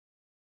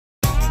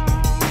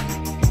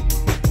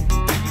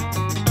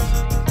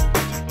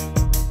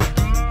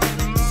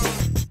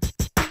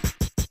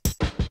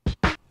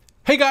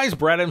Hey guys,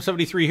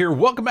 BradM73 here.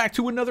 Welcome back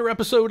to another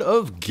episode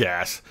of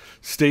Gas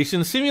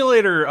Station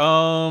Simulator.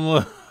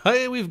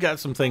 Hey, we've got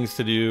some things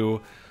to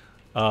do.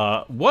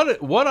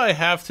 What I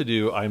have to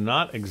do, I'm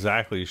not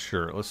exactly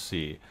sure. Let's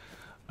see.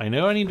 I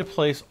know I need to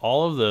place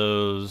all of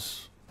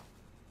those.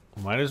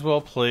 Might as well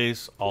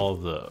place all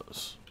of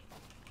those.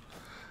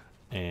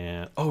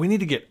 And oh, we need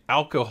to get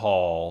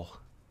alcohol.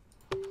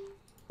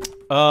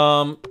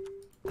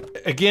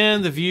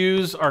 Again, the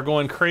views are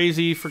going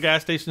crazy for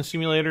Gas Station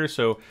Simulator,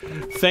 so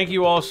thank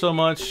you all so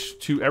much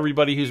to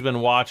everybody who's been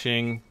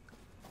watching.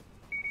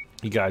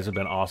 You guys have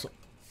been awesome.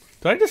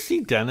 Did I just see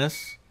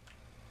Dennis?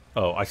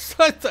 Oh, I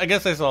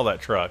guess I saw that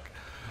truck.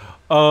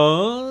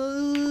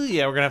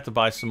 Yeah, we're gonna have to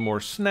buy some more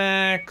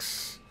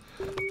snacks.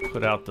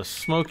 Put out the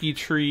smoky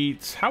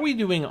treats. How are we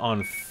doing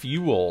on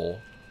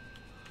fuel?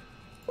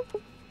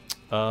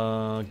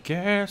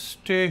 Gas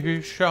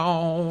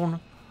station.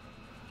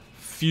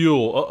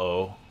 Fuel,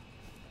 uh-oh.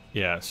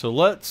 Yeah, so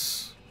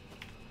let's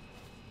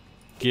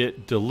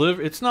get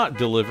it's not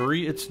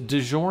delivery, it's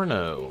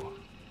DiGiorno.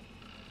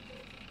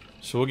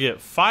 So we'll get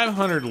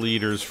 500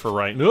 liters for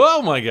right now.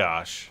 Oh my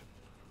gosh.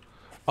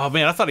 Oh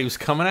man, I thought he was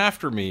coming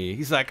after me.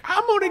 He's like,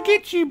 I'm gonna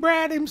get you,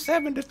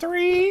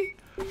 BradM73.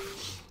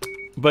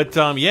 But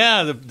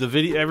yeah, the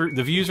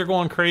views are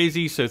going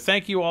crazy, so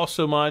thank you all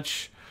so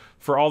much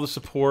for all the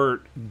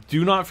support.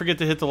 Do not forget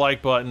to hit the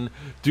like button.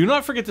 Do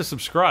not forget to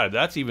subscribe.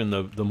 That's even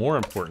the more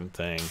important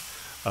thing.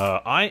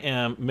 I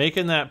am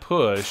making that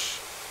push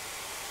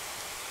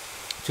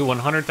to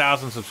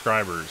 100,000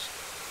 subscribers.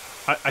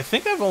 I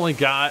think I've only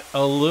got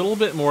a little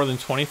bit more than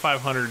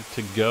 2,500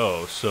 to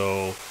go,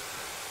 so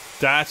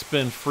that's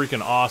been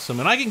freaking awesome.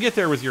 And I can get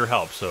there with your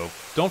help, so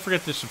don't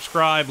forget to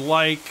subscribe,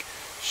 like,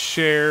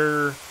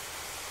 share,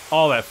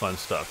 all that fun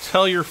stuff.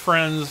 Tell your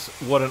friends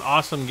what an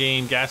awesome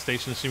game Gas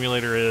Station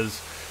Simulator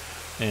is,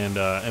 and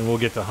we'll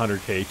get to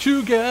 100K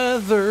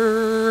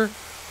together.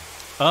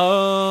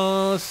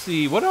 Let's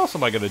see, what else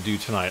am I gonna do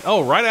tonight?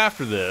 Oh, right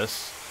after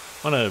this,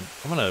 I'm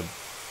gonna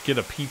get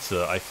a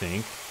pizza, I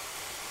think,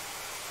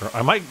 or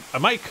I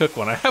might cook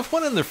one. I have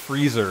one in the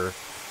freezer,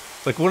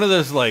 like one of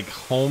those like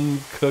home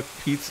cooked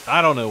pizzas.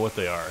 I don't know what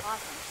they are.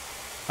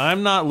 Awesome.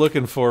 I'm not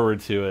looking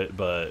forward to it,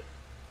 but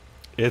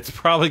it's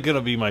probably gonna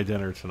be my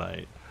dinner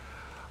tonight.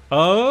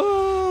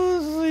 Oh,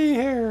 let's see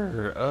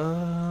here.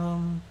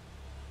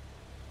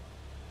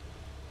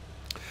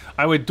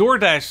 I would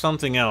DoorDash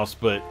something else,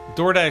 but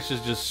DoorDash is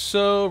just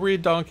so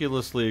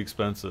redonkulously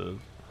expensive.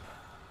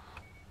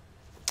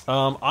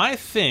 I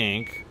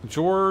think,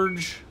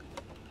 George,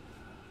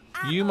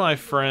 you, my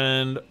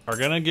friend, are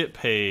gonna get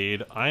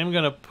paid. I'm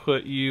gonna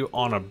put you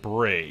on a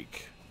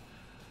break.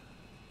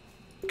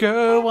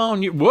 Go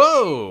on you.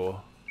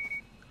 Whoa!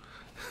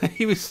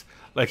 He was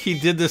like, he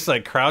did this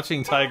like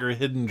crouching tiger,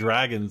 hidden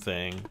dragon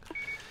thing.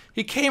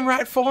 He came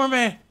right for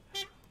me.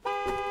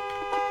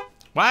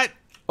 What?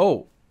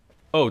 Oh.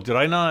 Oh, did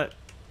I not?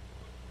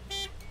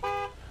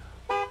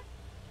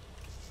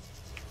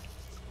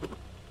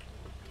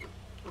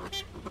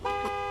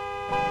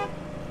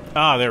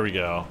 Ah, there we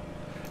go.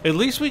 At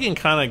least we can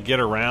kind of get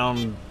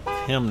around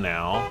him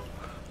now.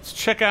 Let's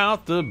check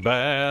out the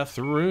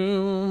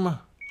bathroom.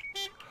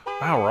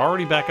 Wow, we're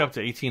already back up to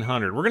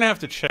 1,800. We're gonna have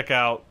to check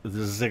out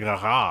the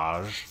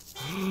garage.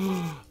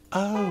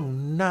 Oh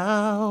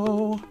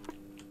no.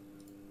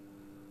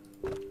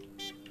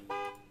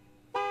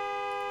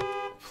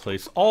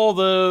 Place all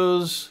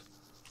those.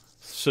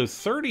 So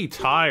 30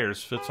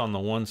 tires fits on the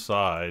one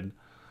side.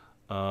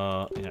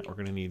 Yeah, we're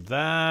gonna need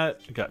that.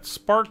 We got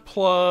spark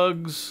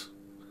plugs.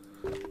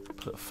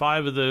 Put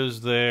 5 of those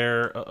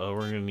there. Uh-oh,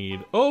 we're gonna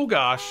need, oh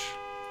gosh.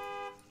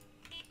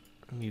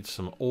 Need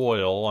some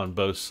oil on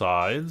both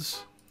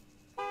sides.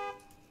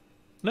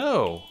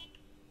 No.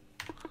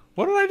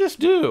 What did I just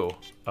do?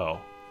 Oh.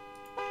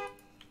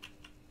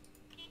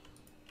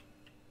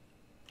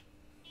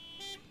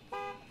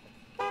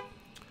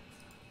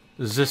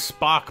 The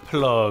spark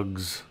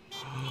plugs.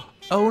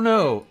 Oh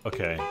no.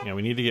 Okay, yeah,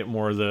 we need to get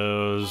more of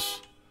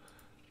those.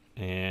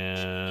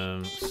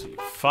 And let's see,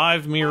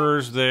 5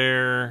 mirrors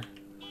there.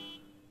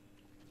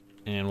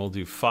 And we'll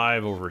do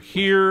 5 over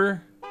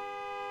here.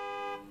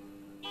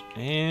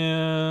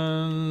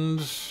 And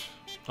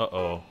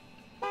uh-oh.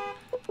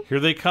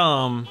 Here they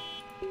come.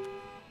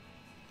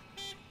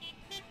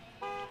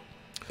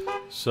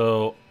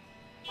 So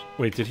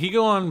wait, did he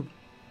go on?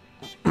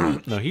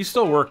 No, he's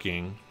still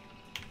working.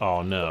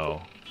 Oh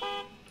no.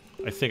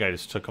 I think I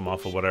just took him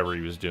off of whatever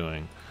he was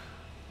doing.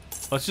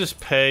 Let's just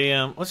pay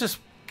him. Let's just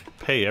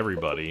pay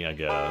everybody, I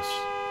guess.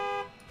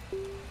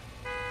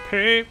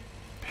 Pay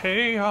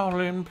all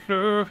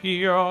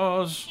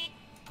employees.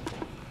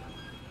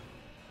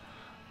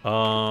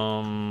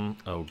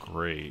 Oh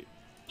great.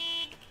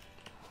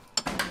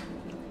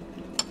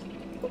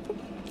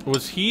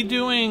 Was he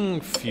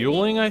doing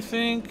fueling, I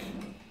think?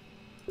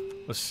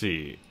 Let's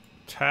see.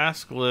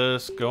 Task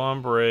list, go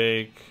on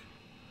break.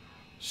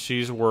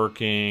 She's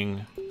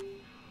working.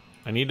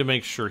 I need to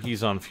make sure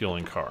he's on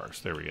fueling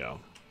cars. There we go.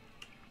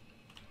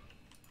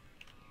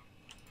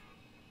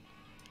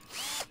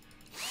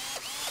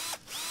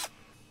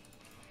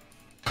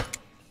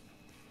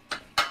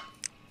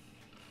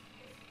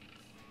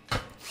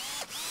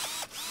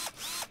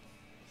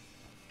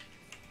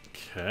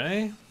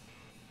 Okay.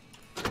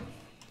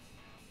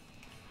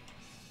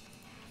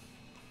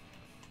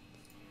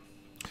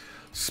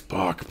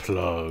 Spark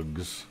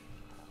plugs.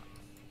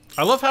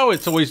 I love how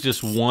it's always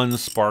just one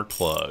spark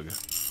plug.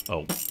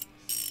 Oh,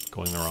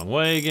 going the wrong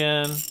way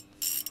again.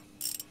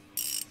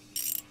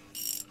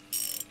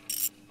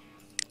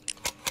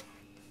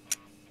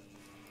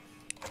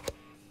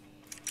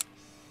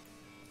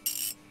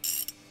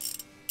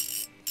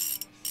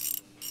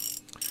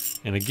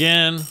 And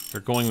again, they're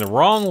going the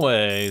wrong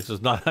way. This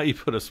is not how you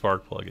put a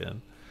spark plug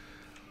in.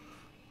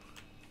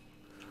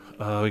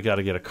 We got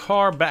to get a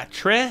car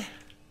battery.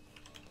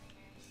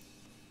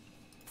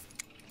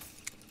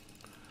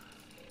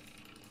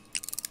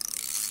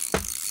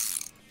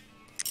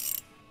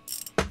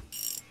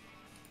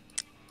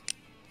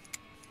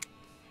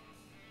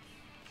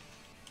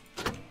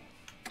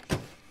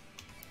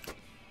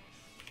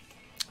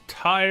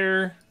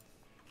 Tire.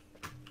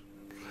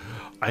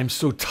 I'm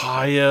so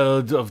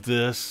tired of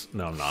this.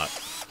 No, I'm not.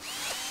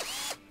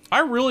 I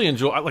really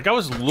enjoy, like, I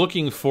was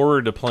looking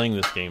forward to playing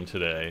this game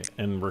today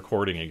and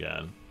recording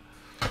again.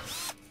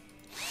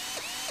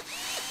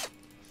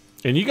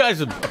 And you guys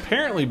have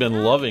apparently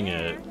been loving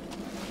it.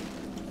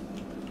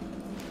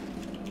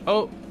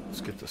 Oh,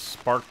 let's get the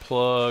spark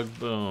plug.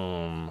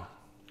 Boom.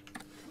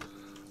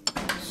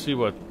 Let's see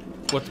what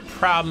the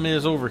problem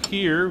is over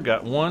here. We've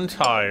got one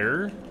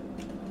tire.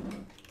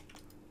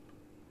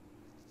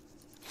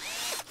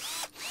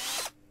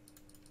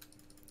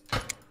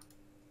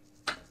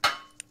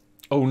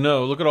 Oh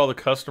no, look at all the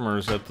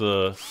customers at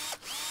the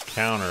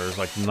counters,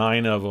 like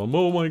 9 of them.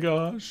 Oh my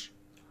gosh.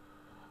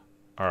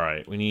 All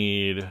right, we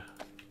need...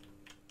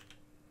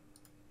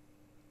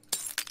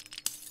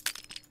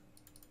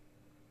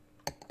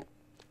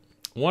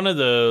 one of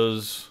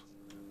those,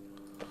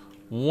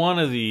 one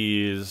of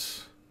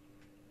these.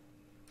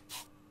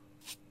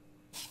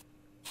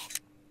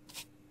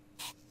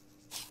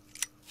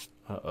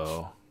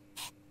 Uh-oh.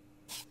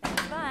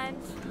 Fun.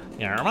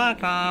 You're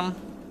welcome.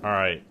 All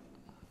right.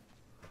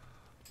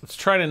 Let's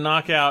try to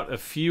knock out a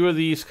few of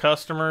these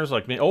customers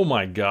like me. Oh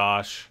my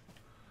gosh.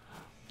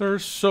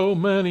 There's so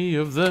many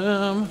of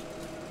them.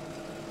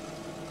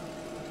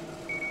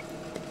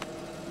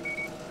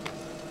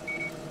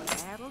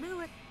 That'll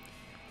do it.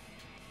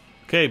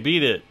 Okay,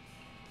 beat it.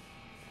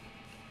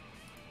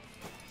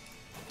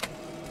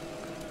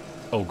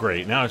 Oh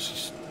great, now it's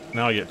just,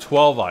 now I get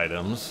 12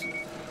 items.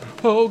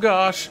 Oh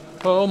gosh.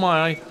 Oh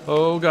my.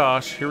 Oh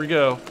gosh. Here we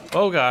go.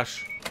 Oh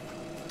gosh.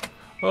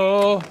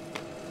 Oh.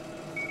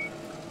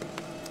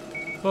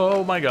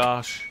 Oh my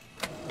gosh.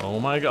 Oh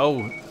my god.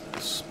 Oh,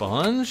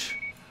 sponge?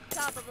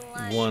 Top of the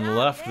line. One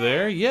left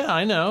there. Yeah,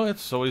 I know.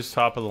 It's always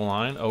top of the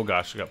line. Oh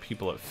gosh, I got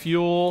people at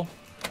fuel.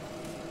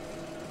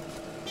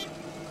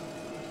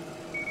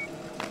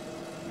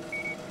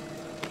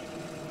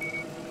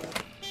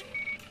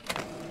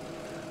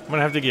 I'm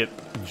gonna have to get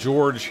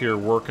George here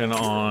working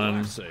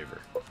on...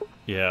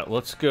 Yeah,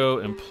 let's go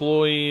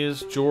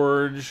employees.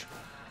 George,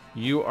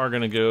 you are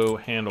gonna go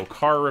handle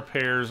car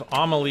repairs.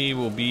 Amelie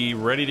will be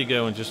ready to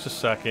go in just a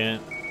second.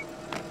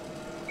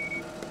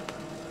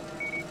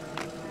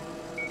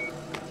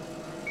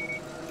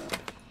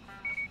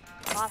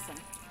 Awesome.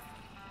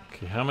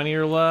 Okay, how many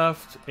are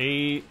left?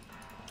 8.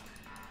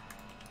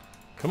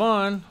 Come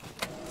on.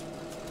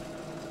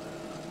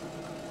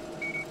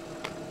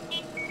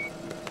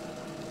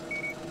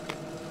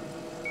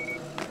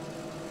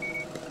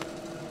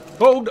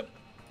 Oh!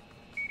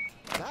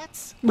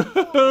 That's... Have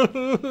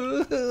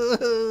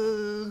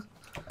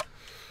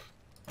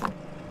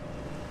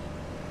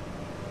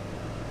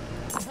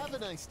a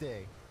nice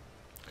day.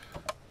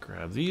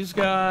 Grab these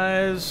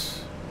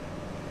guys.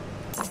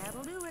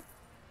 That'll do it.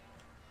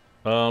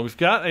 We've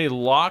got a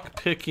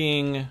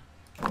lock-picking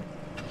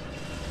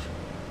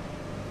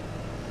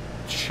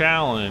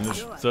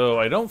challenge, though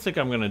I don't think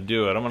I'm going to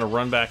do it. I'm going to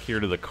run back here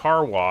to the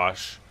car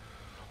wash.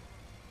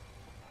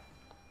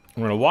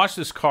 I'm going to wash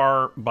this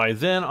car. By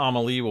then,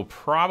 Amelie will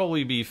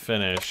probably be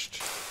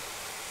finished.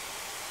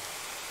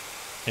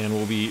 And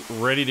will be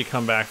ready to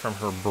come back from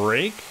her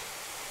break.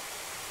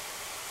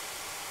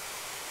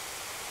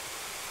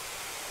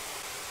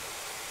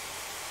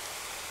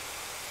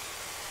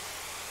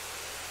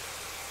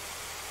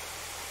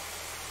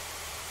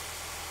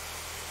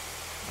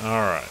 All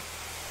right.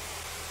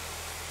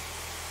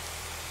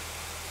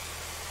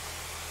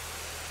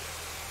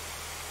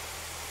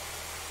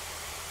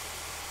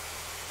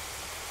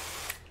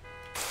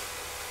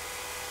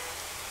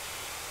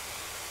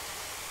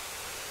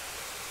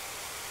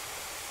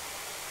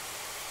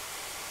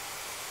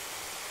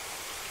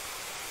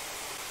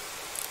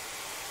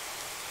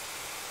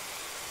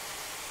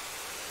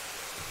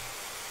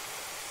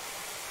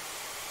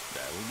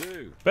 That'll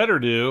do. Better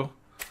do.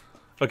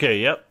 Okay,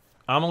 yep.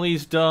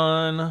 Amelie's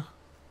done.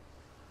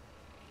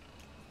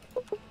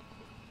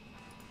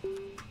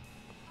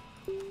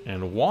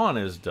 And Juan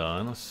is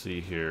done. Let's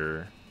see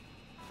here.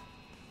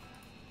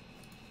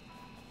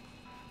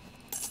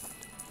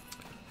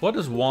 What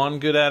is Juan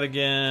good at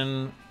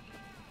again?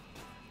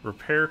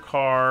 Repair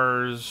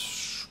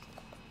cars.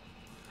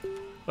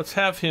 Let's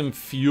have him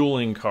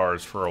fueling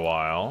cars for a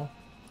while.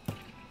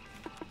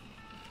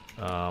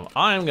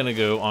 I'm gonna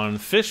go on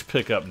fish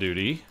pickup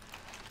duty.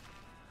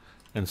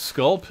 And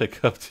skull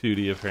pickup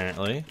duty,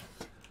 apparently.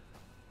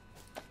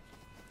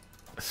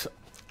 So,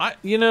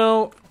 you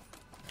know,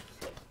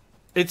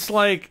 it's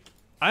like,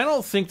 I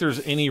don't think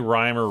there's any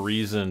rhyme or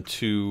reason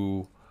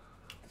to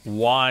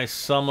why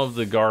some of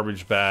the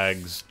garbage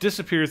bags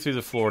disappear through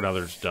the floor and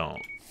others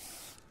don't.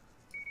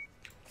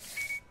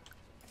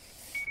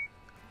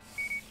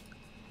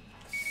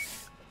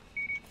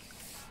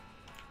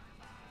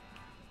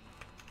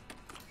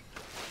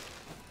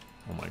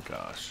 Oh my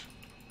gosh.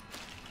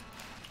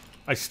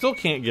 I still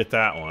can't get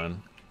that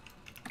one.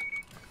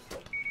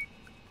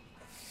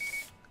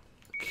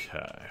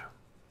 Okay.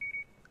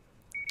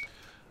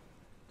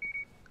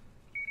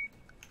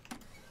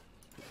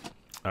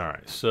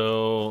 Alright,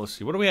 so let's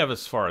see. What do we have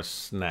as far as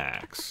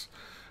snacks?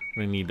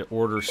 We need to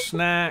order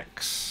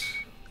snacks.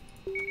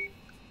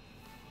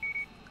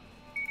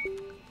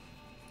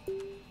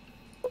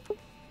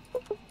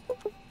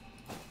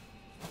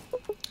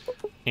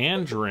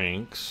 And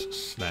drinks.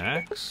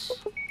 Snacks.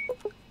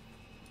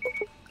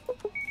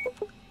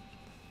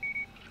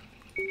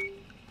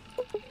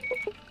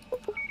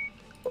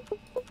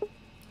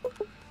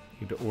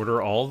 Need to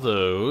order all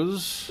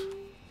those.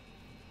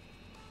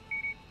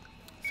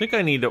 I think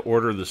I need to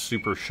order the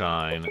Super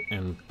Shine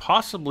and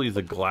possibly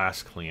the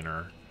glass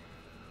cleaner.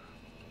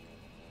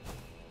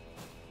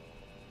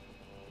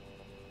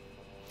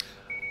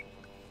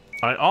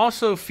 I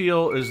also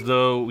feel as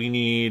though we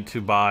need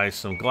to buy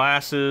some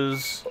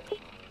glasses.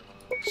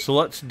 So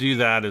let's do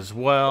that as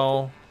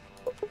well.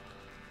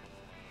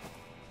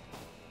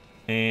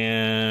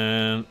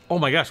 And oh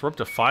my gosh, we're up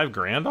to 5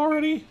 grand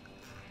already?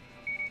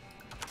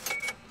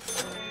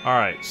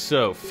 Alright,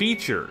 so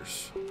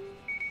features.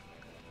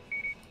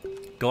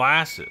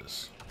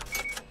 Glasses.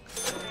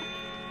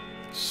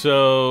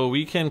 So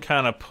we can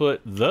kind of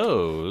put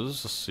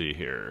those, let's see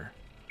here.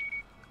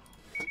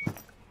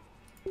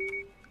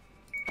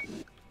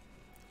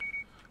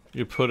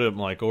 You put them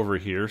like over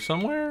here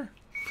somewhere?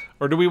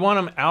 Or do we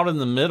want them out in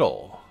the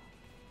middle?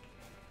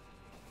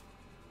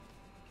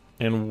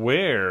 And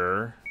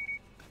where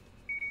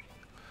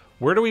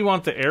do we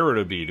want the arrow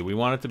to be? Do we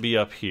want it to be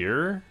up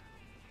here?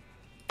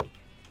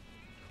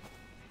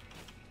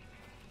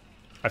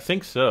 I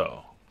think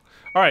so.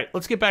 All right,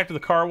 let's get back to the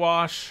car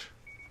wash.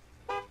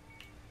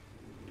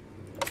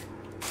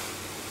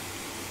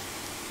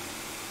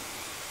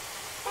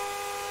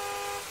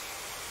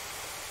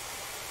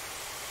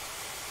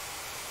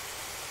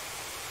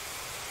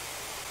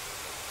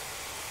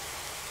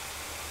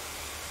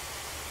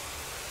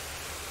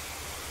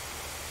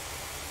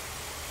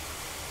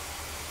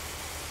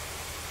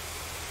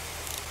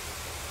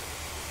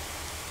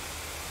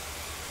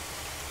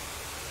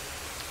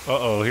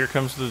 Uh-oh, here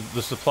comes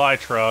the supply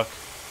truck.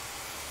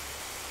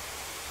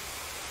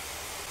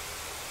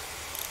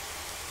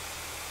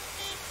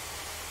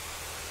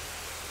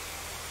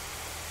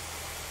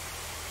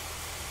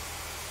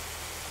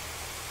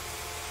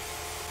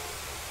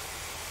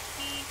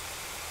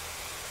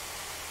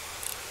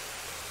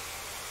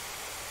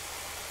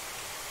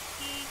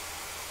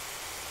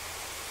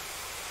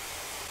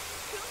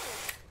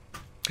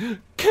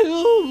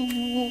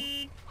 Cool.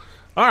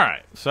 All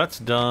right, so that's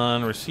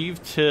done.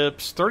 Receive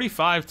tips,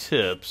 35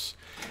 tips.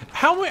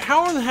 How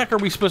in the heck are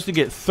we supposed to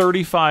get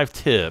 35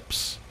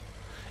 tips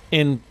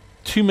in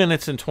 2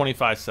 minutes and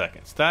 25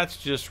 seconds? That's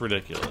just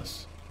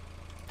ridiculous.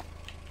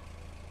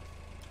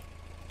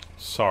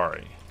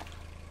 Sorry.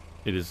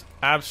 It is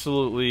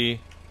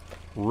absolutely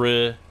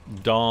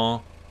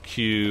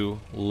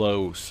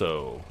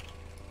redonkuloso.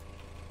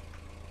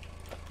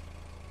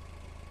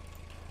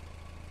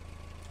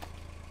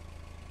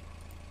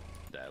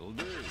 That'll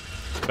do.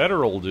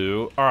 Better'll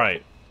do. All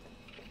right.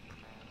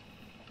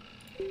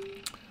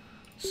 Let's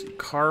see,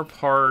 car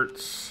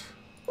parts.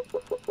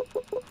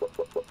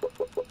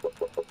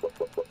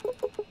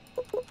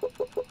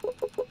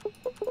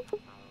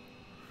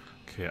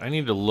 Okay, I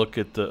need to look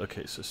at the.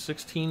 Okay, so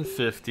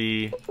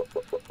 1650.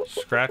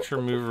 Scratch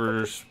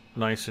removers,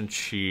 nice and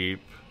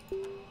cheap.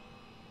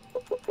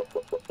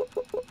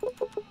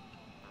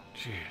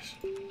 Jeez.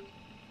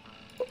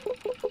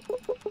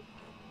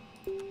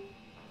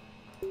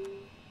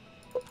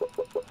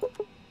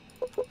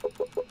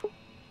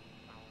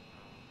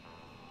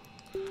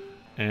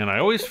 And I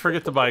always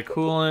forget to buy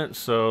coolant,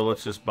 so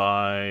let's just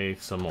buy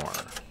some more.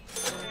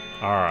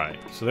 Alright,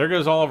 so there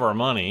goes all of our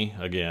money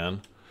again.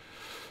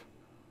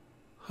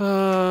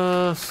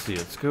 Let's see,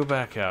 let's go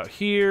back out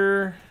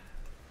here.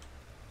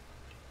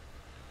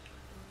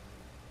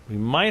 We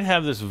might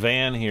have this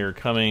van here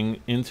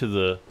coming into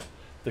the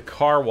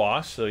car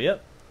wash, so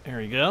yep,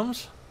 there he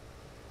comes.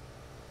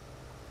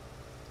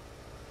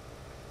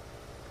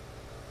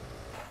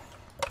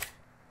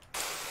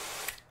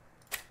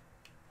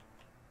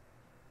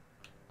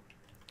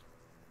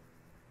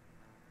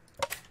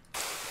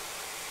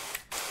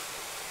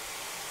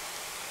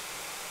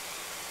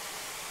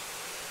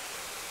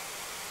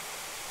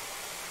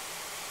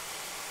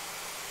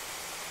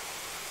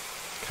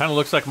 Kind of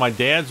looks like my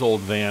dad's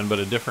old van, but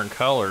a different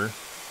color.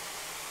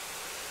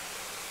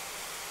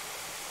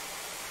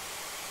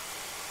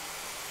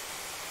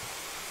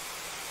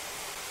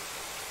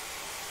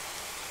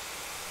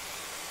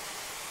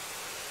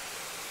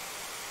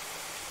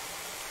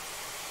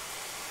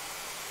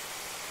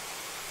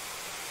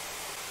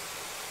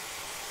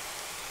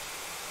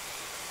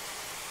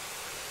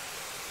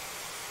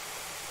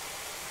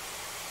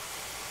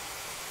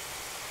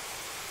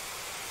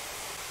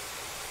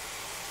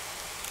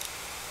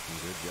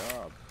 Good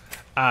job.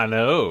 I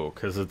know,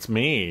 because it's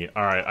me.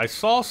 Alright, I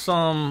saw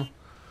some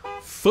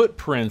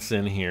footprints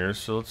in here,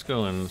 so let's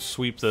go and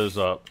sweep those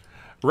up.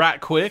 Right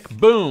quick.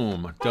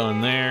 Boom. Done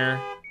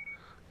there.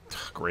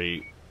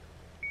 Great.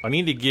 I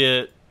need to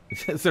get...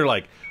 They're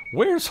like,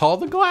 where's all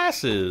the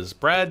glasses?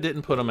 Brad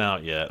didn't put them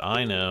out yet.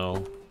 I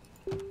know.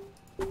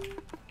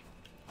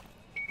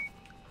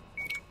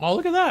 Oh,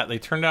 look at that. They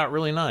turned out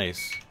really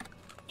nice.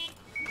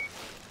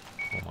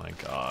 Oh my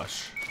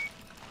gosh.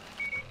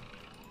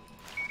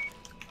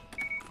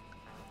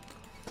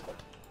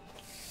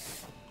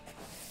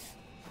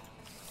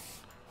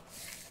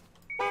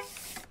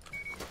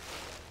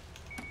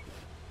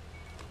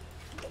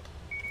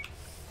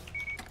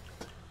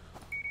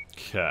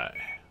 Okay.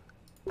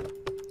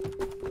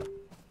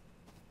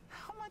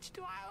 How much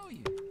do I owe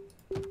you?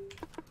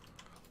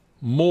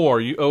 More.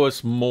 You owe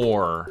us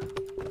more.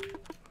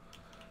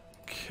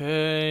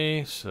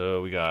 Okay,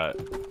 so we got...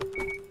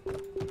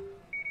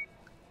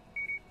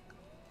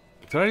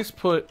 Did I just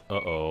put...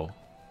 Uh-oh.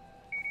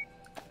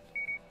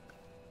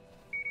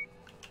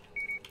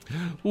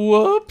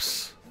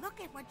 Whoops!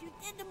 Look at what you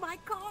did to my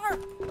car.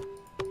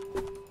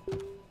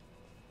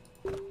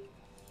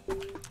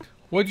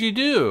 What'd you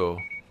do?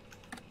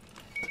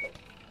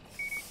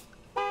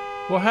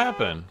 What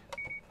happened?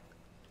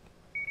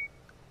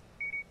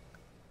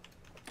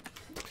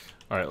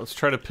 Alright, let's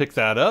try to pick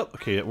that up.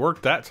 Okay, it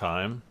worked that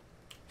time.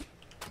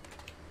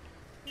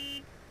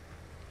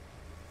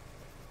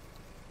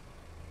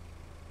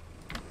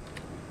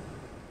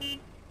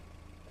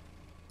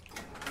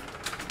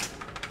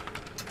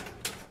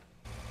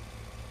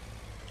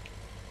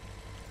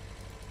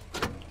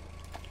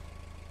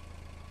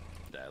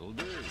 That'll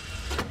do.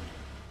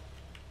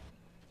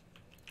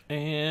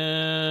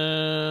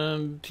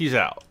 And he's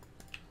out.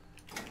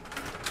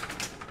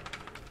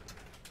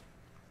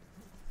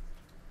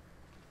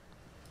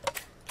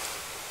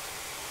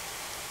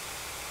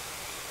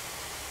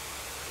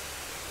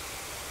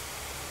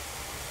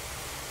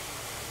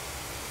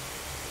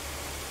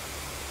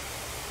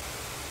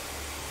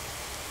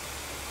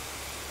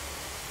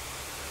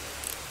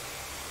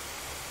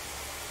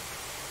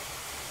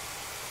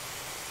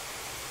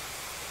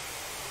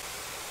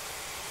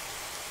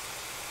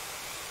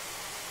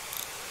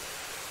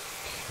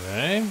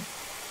 Okay.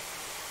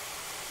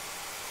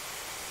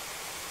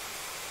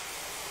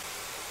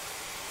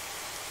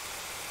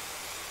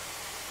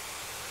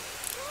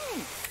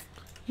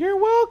 You're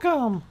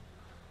welcome.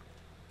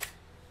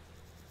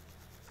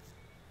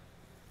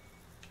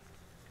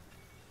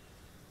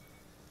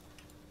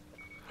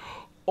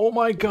 Oh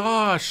my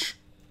gosh.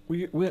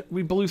 We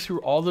blew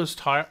through all those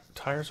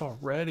tires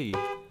already.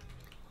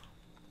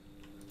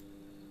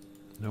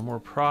 No more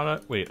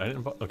product. Wait, I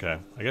didn't. Okay,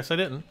 I guess I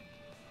didn't.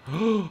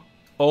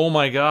 Oh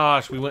my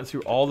gosh, we went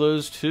through all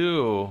those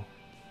too.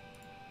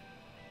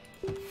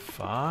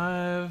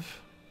 5.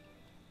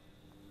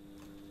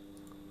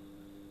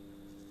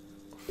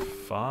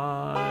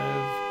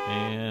 5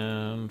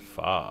 and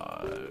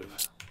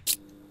 5.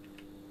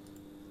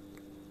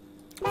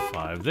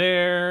 5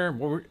 there.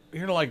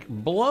 You're like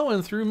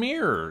blowing through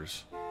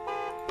mirrors.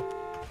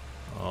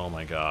 Oh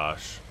my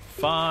gosh.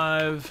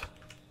 5.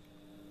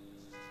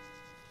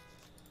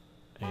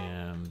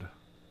 And...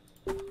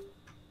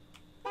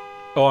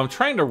 Oh, I'm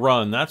trying to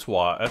run. That's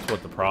why. That's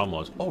what the problem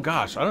was. Oh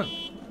gosh, I don't...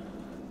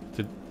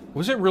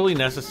 Was it really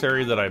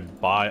necessary that I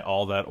buy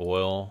all that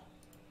oil?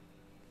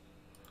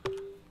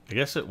 I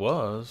guess it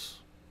was.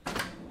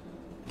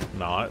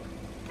 Not.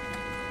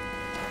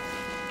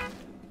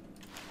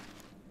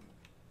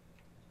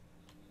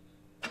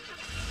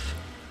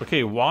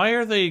 Okay, why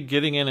are they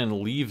getting in and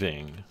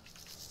leaving?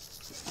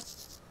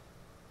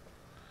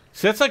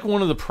 See, that's like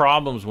one of the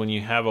problems when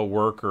you have a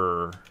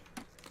worker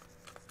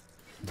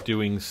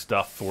doing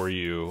stuff for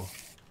you.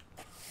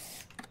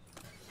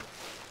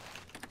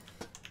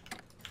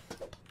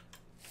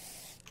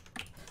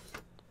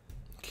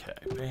 Okay,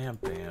 bam,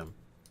 bam,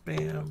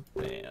 bam,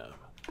 bam.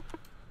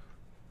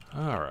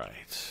 All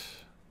right.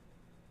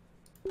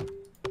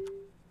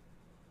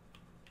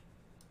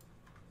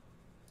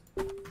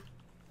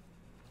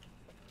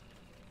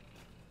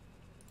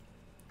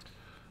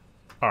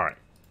 All right.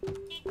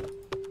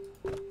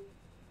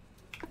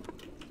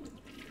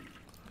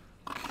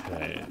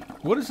 Okay.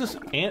 What is this?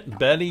 Aunt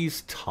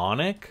Betty's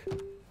tonic?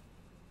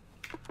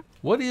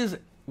 What is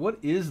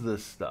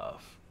this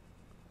stuff?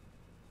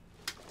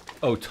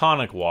 Oh,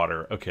 tonic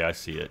water. Okay, I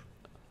see it.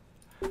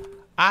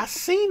 I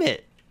seen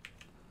it.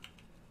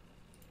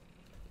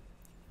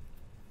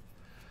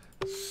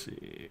 Let's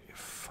see.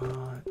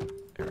 5.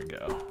 There we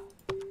go.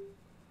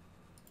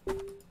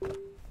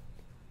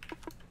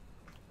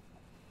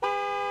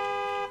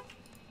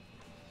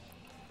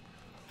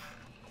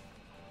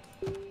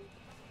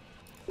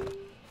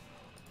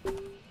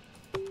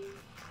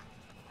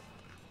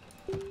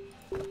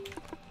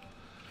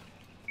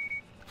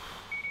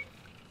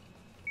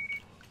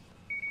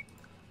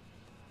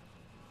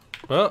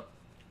 Oh,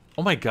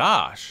 oh my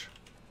gosh.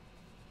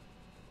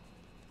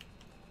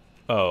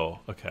 Oh,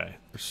 okay.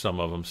 There's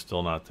some of them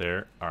still not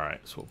there. All right,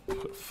 so we'll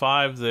put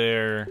 5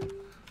 there,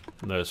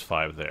 and those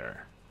 5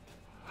 there.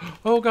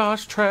 Oh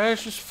gosh,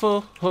 trash is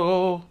full.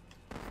 Oh.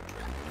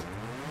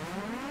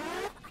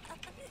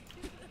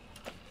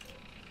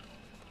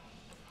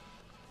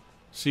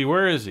 See,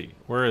 where is he?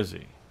 Where is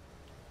he?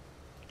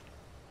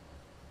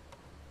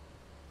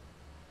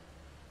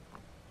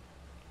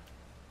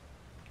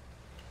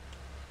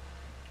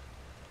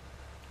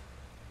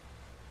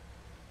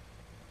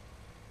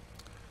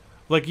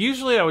 Like,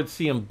 usually I would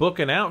see him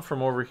booking out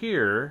from over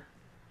here,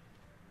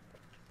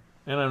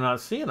 and I'm not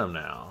seeing him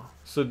now.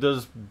 So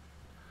does,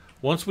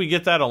 once we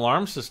get that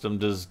alarm system,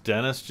 does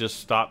Dennis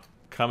just stop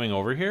coming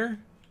over here?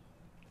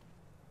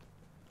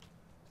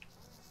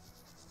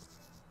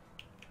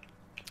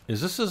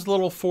 Is this his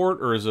little fort,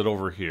 or is it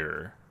over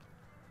here?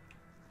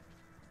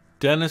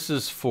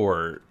 Dennis's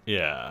fort,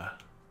 yeah.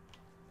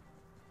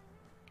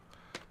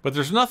 But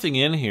there's nothing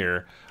in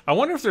here. I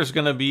wonder if there's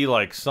going to be,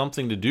 like,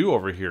 something to do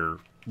over here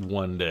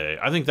one day.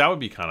 I think that would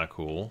be kind of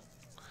cool.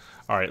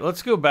 All right,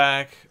 let's go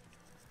back.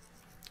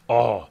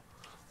 Oh,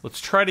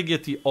 let's try to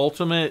get the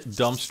ultimate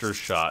dumpster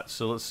shot.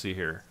 So let's see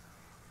here.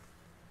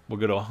 We'll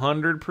go to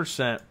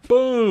 100%.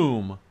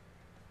 Boom!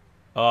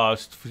 Oh,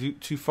 it's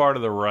too far to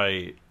the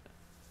right.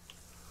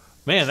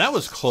 Man, that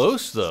was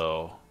close,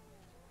 though.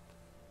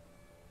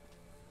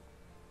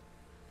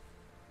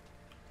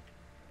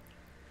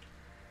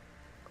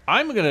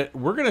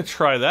 We're gonna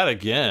try that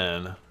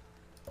again.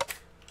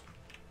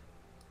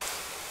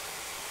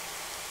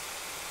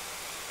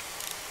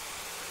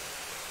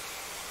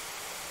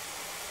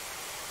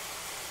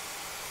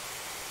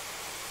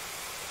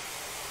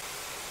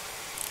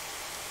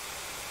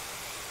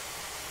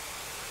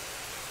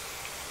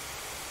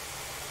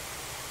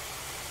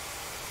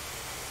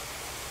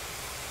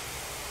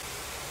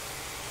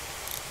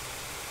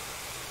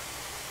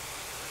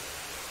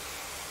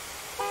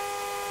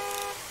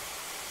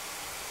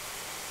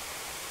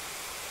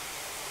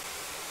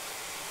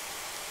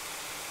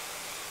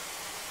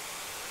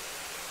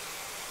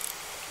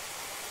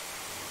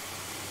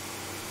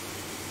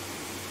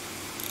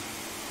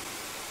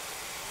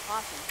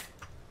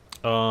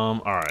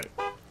 Awesome. Alright.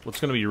 What's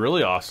going to be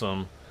really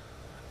awesome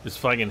is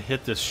if I can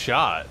hit this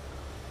shot.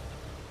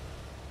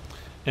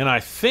 And I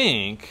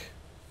think...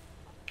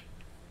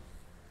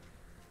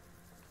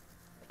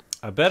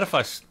 I bet if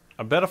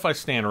I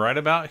stand right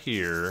about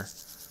here,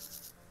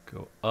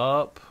 go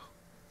up,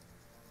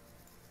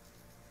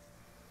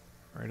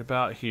 right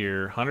about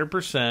here,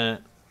 100%,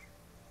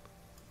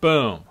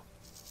 boom.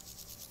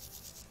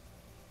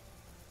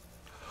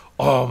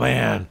 Oh,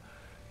 man.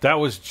 That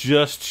was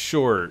just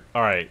short.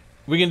 All right.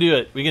 We can do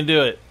it. We can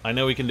do it. I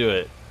know we can do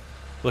it.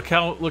 Look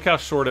how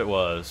short it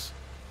was.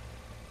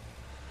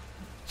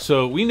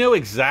 So we know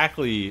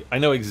exactly, I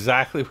know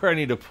exactly where I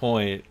need to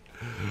point.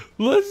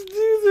 Let's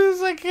do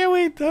this. I can't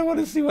wait. I want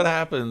to see what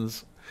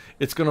happens.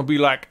 It's going to be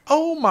like,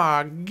 oh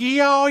my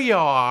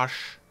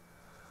gosh.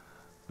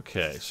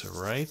 Okay, so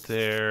right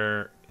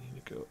there. You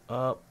need to go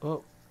up.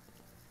 Oh.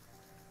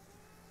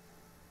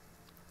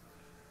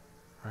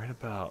 Right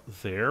about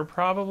there,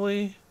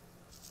 probably.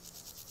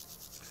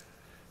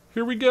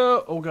 Here we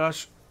go. Oh,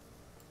 gosh.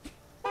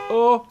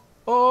 Oh.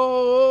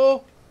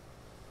 Oh.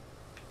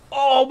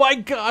 Oh, my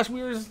gosh.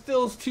 We were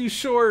still too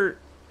short.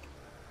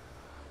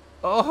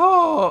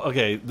 Oh.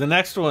 Okay, the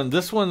next one.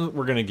 This one,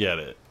 we're going to get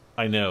it.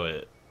 I know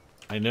it.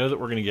 I know that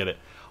we're going to get it.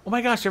 Oh,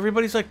 my gosh.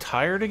 Everybody's, like,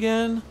 tired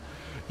again?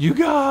 You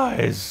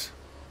guys.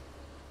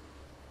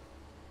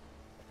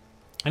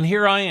 And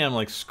here I am,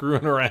 like,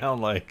 screwing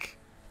around, like...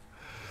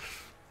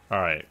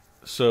 All right.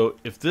 So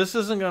if this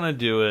isn't going to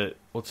do it,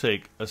 we'll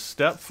take a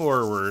step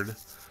forward.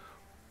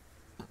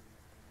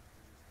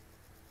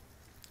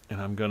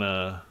 And I'm going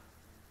to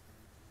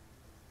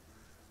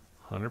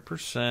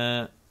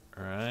 100%.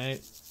 Right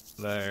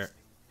there.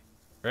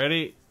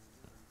 Ready?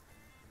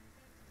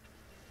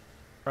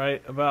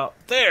 Right about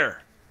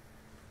there.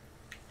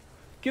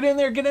 Get in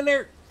there. Get in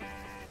there.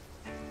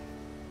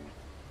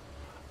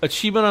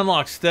 Achievement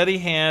unlocked. Steady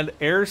hand.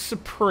 Air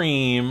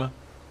Supreme.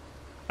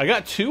 I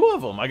got 2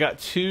 of them. I got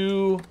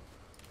two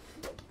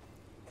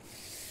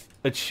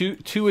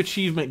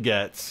achievement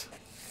gets.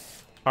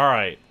 All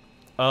right.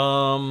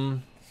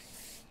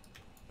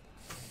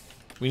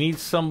 We need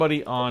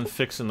somebody on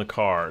fixing the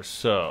cars.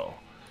 So,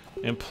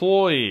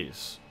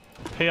 employees.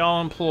 Pay all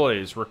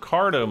employees.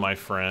 Ricardo, my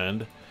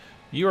friend,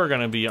 you are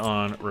going to be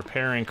on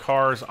repairing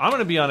cars. I'm going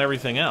to be on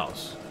everything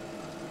else.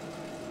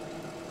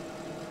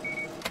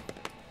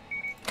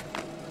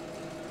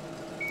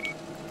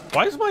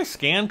 Why is my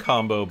scan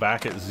combo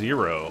back at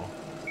 0?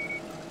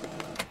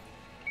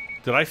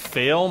 Did I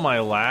fail my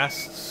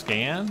last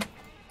scan?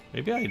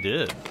 Maybe I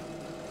did.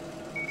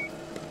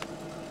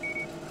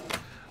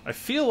 I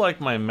feel like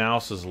my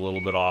mouse is a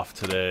little bit off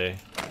today.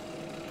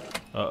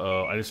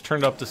 Uh-oh, I just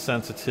turned up the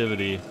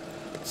sensitivity.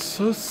 It's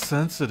so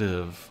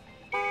sensitive.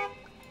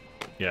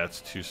 Yeah,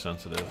 it's too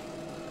sensitive.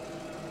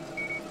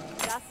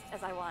 Just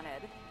as I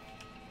wanted.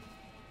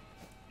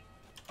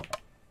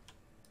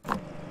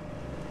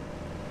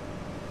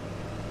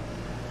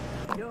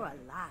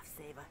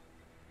 lifesaver.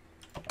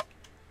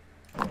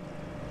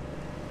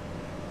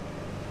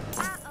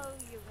 I owe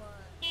you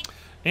one.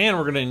 And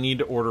we're going to need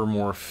to order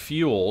more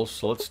fuel,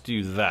 so let's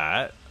do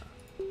that.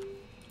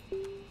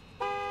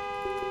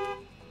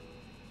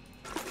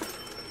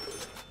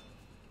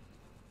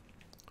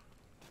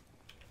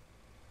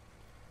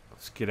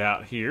 Let's get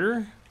out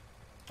here.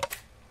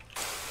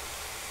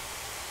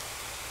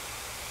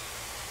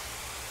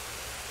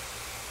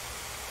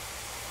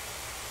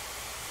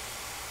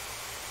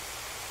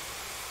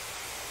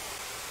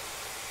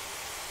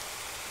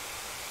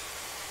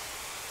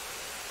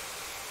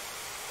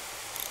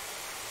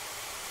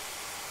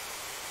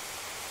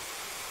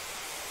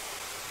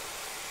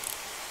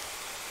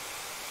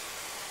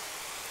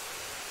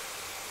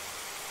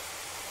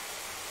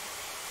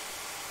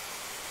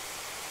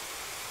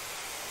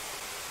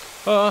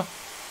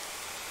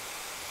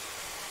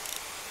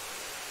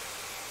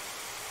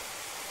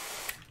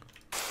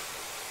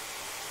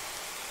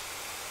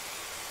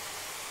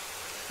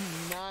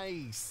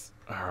 Nice.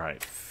 All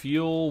right,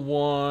 fuel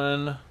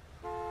one.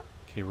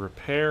 Okay,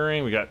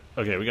 repairing. We got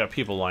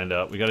people lined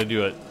up. We got to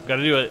do it. Got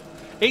to do it.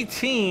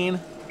 18.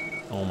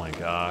 Oh my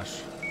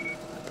gosh.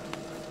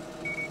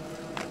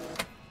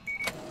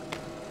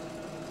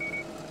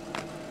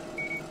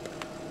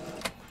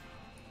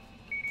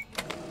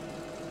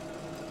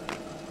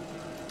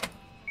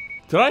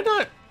 Did I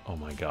not? Oh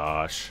my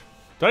gosh.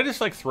 Did I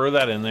just like throw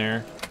that in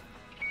there?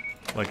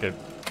 Like a...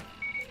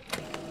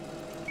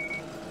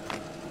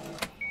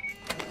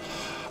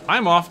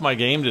 I'm off my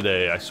game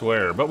today, I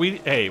swear. But we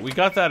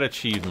got that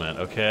achievement,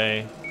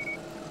 okay?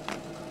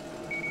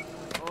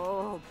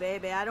 Oh,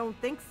 baby, I don't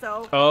think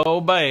so.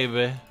 Oh,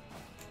 baby.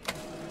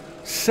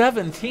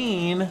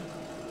 17?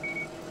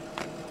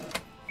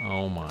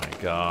 Oh my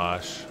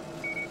gosh.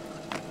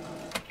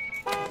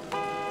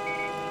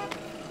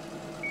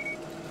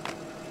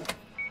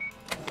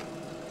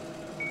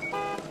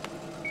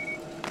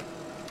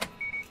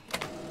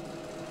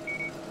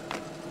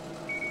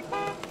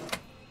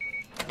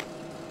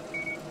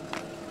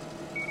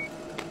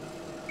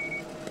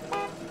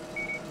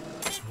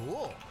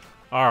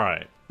 All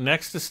right,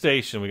 next to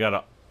station, we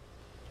gotta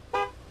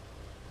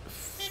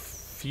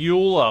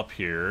fuel up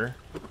here.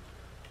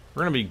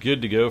 We're gonna be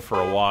good to go for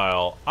a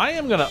while. I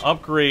am gonna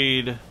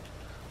upgrade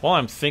while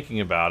I'm thinking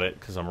about it,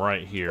 because I'm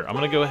right here. I'm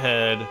gonna go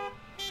ahead.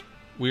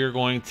 We are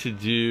going to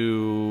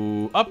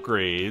do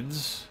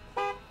upgrades.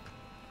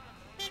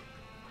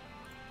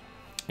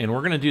 And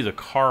we're gonna do the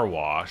car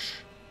wash.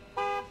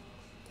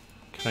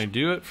 Can I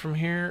do it from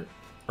here?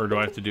 Or do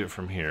I have to do it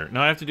from here? No,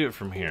 I have to do it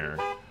from here.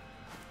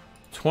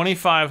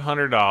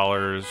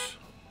 $2,500.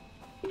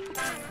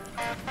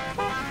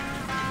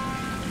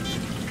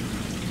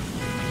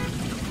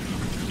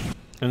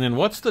 And then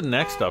what's the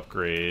next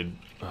upgrade?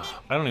 Ugh,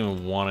 I don't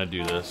even want to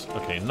do this.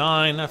 Okay,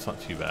 9. That's not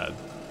too bad.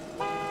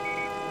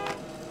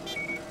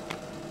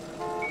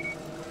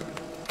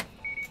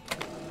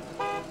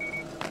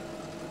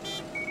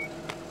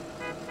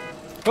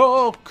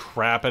 Oh,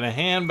 crap in a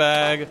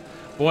handbag.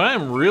 Boy,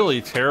 I'm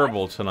really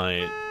terrible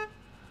tonight.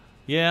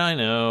 Yeah, I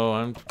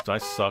know. I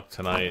suck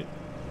tonight.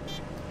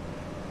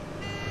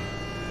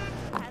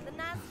 Have a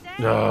nice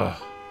day.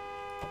 Ugh.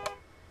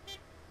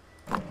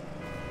 Thank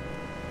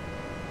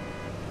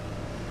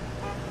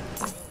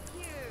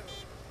you.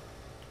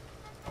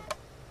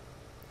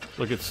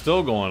 Look, it's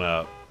still going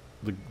up.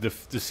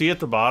 The see at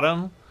the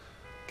bottom?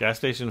 Gas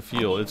station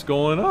fuel. It's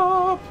going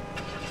up.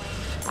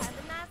 Have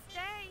a nice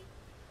day.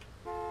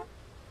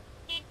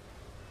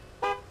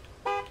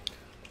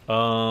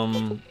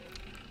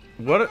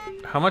 What?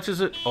 How much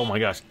is it? Oh my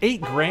gosh,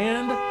 8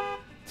 grand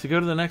to go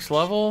to the next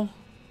level?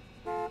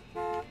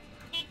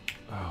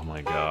 Oh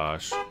my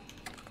gosh.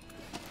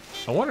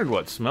 I wondered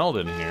what smelled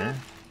in here.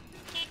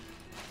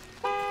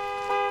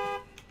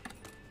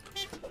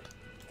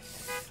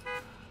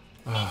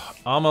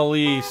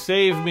 Amelie,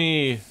 save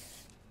me!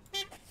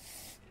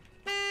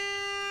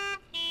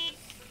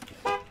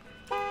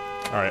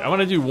 Alright, I'm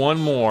gonna do one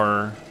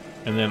more,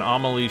 and then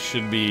Amelie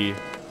should be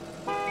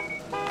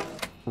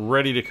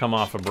ready to come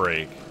off a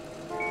break.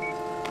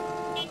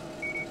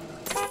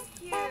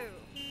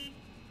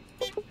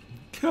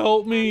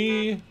 Help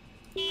me!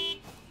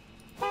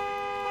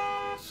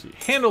 Let's see.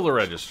 Handle the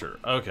register.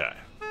 Okay.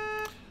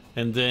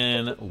 And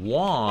then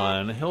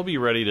Juan, he'll be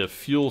ready to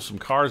fuel some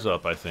cars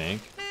up, I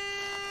think.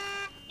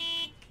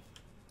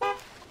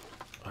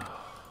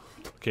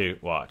 Okay,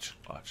 watch.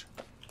 Watch.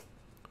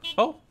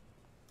 Oh.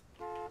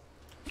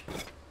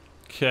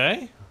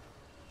 Okay.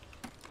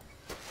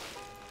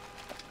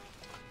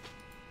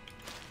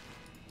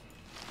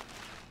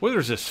 Boy,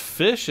 there's this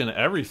fish and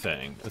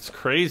everything. That's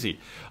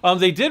crazy.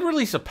 They did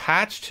release a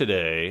patch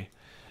today,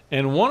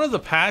 and one of the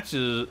patch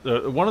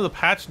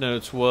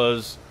notes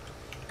was,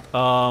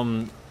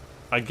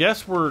 I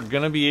guess we're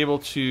gonna be able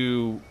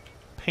to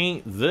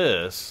paint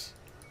this.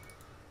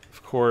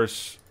 Of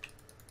course,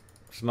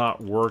 it's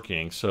not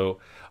working,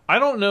 so I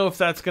don't know if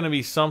that's gonna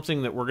be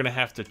something that we're gonna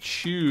have to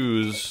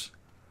choose,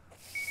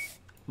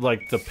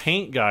 like the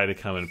paint guy to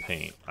come and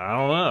paint. I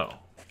don't know.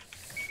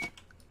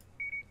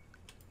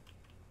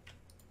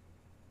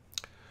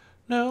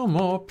 No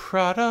more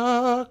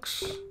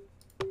products.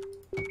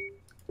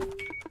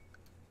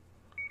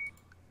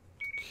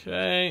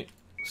 Okay.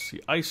 Let's see.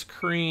 Ice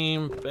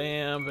cream.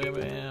 Bam, bam,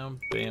 bam,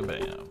 bam,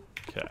 bam.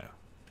 Okay.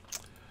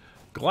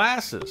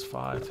 Glasses.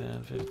 5,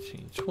 10,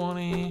 15,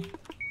 20.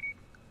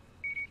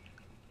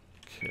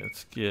 Okay,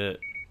 let's get...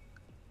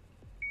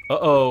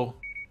 Uh-oh.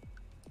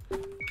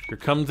 Here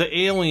come the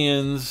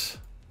aliens.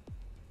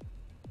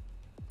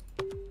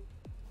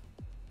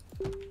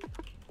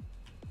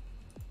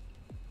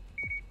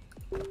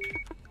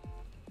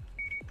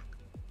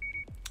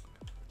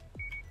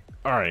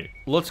 Alright,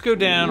 let's go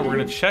down. We're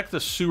going to check the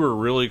sewer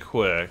really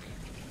quick.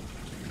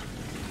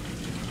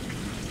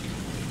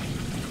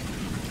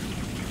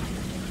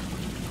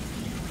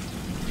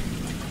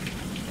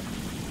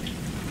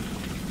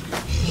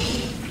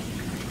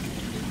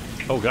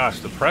 Oh gosh,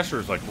 the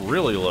pressure is like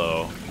really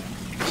low.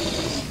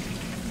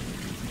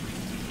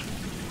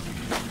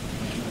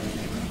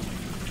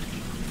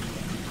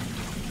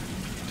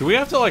 Do we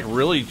have to like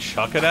really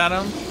chuck it at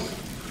him?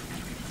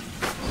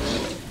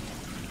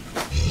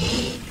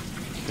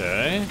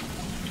 Okay.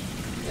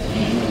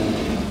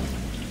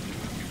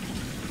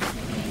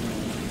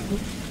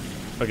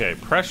 Okay,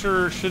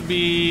 pressure should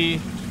be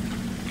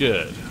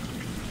good.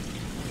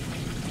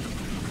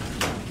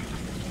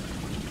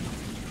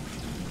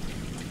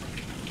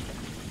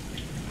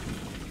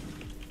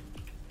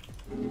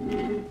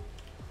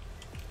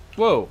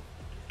 Whoa.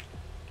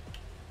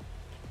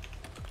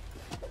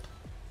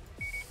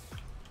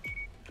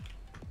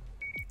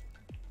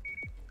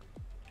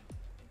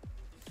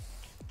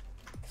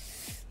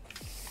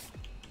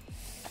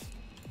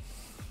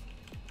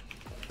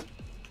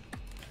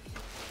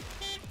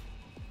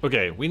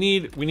 Okay, we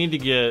need to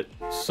get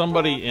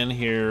somebody in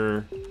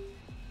here.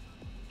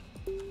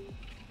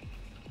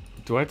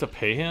 Do I have to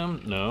pay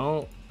him?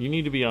 No. You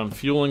need to be on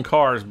fuel and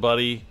cars,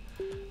 buddy.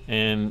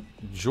 And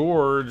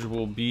George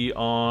will be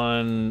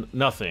on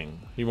nothing.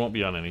 He won't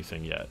be on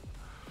anything yet.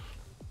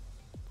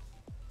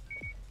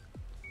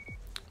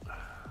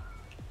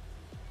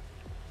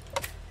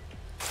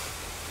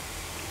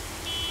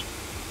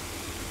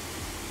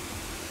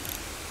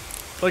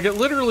 Like, it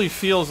literally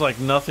feels like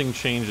nothing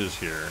changes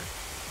here.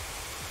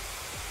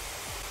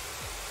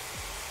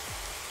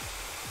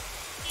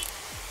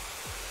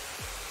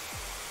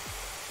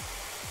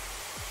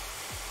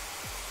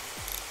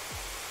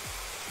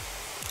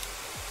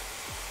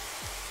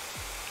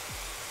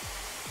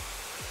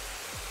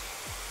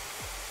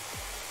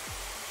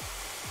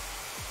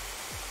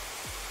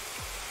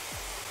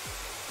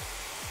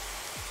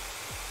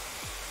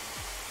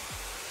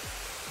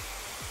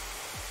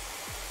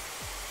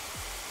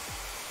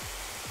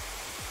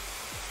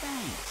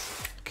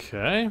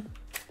 Okay.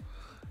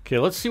 Okay,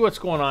 let's see what's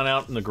going on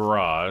out in the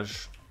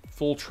garage.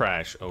 Full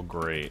trash. Oh,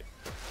 great.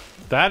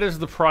 That is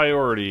the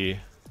priority.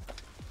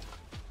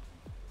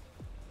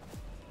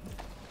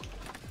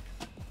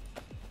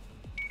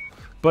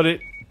 But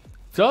it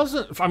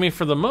doesn't... I mean,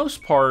 for the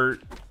most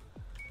part,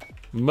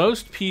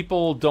 most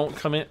people don't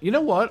come in... You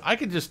know what? I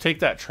could just take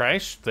that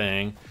trash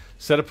thing.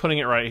 Instead of putting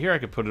it right here, I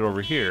could put it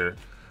over here.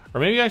 Or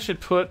maybe I should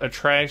put a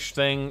trash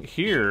thing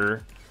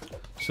here...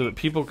 so that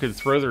people could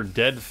throw their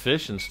dead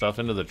fish and stuff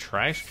into the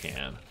trash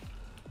can.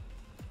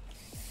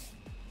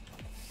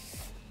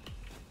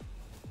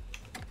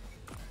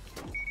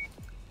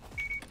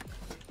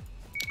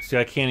 See,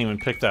 I can't even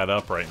pick that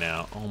up right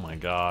now. Oh my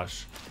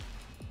gosh.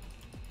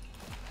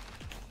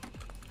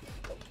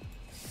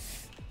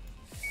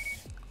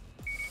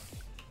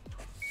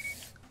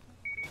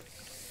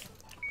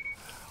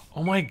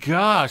 Oh my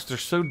gosh, they're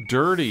so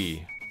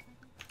dirty.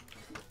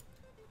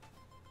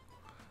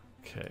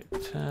 Okay.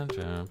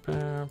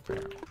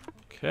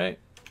 Okay.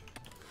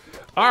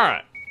 All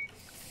right.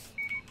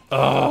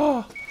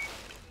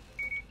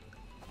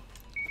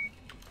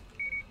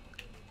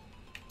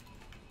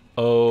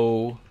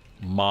 Oh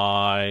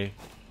my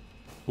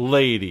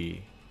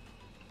lady.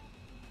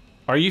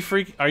 Are you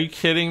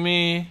kidding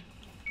me?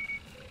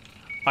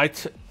 I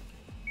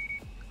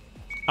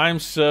am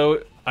so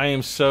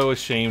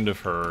ashamed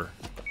of her.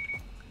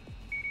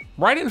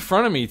 Right in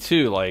front of me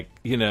too, like,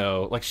 you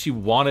know, like she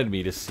wanted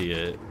me to see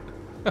it.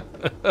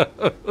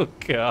 Oh,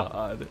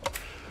 God.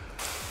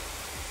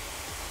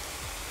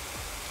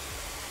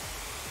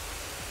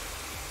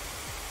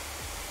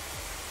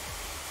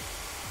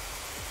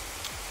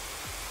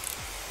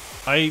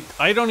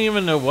 I don't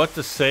even know what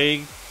to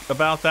say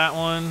about that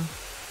one.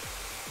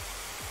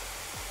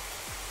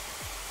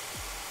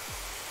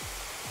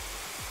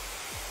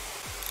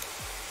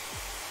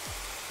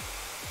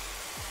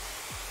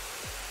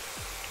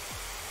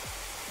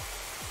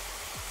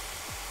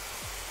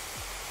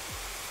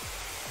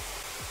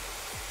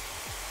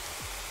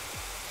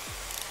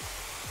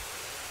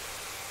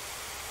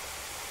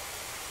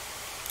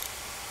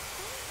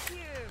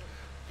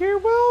 You're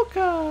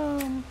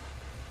welcome.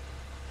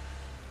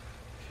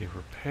 Okay,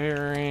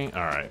 repairing.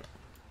 All right.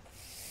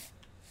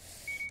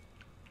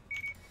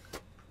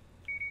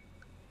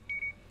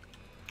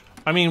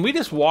 I mean, we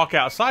just walk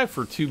outside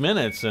for 2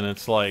 minutes and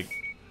it's like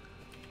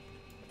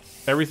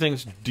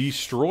everything's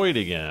destroyed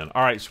again.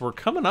 All right, so we're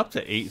coming up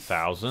to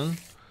 8,000.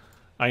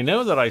 I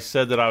know that I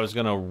said that I was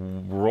going to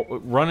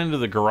run into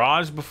the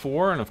garage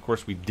before, and of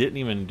course we didn't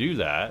even do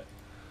that.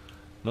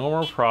 No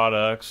more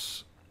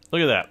products.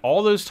 Look at that.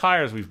 All those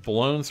tires we've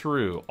blown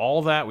through.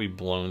 All that we've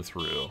blown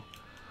through.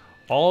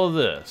 All of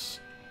this.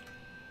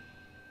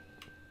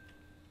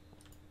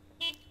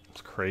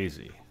 It's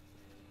crazy.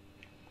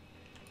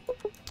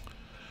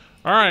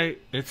 All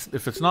right,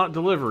 if it's not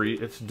delivery,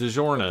 it's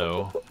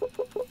DiGiorno.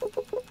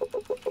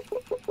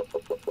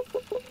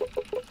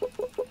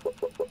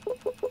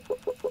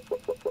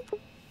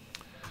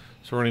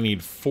 So we're gonna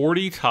need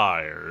 40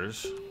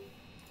 tires.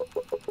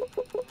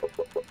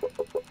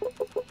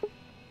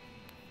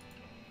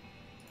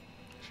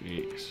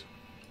 Jeez.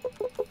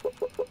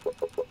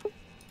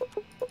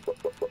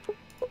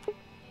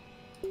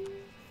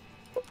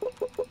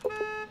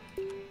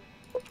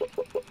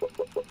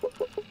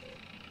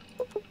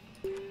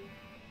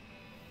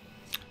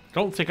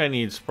 Don't think I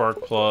need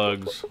spark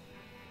plugs.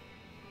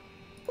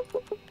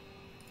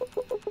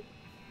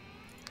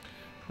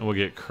 And we'll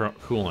get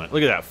coolant.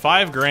 Look at that,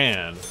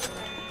 $5,000.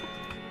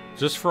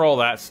 Just for all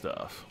that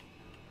stuff.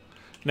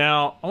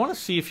 Now, I want to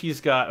see if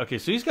he's got... Okay,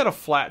 so he's got a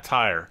flat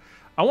tire.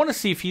 I want to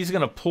see if he's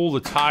going to pull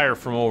the tire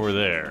from over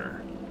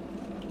there.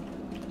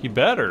 He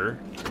better.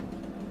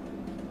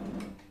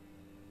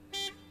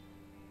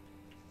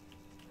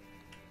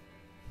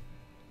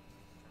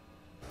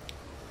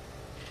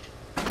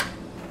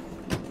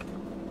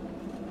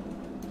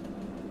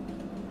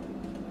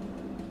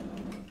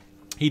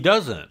 He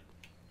doesn't.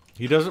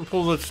 He doesn't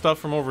pull the stuff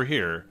from over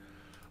here.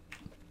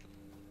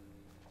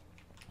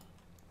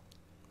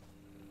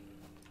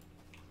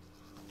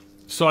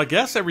 So I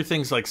guess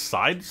everything's like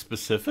side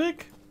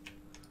specific?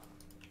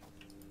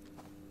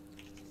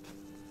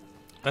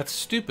 That's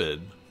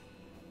stupid.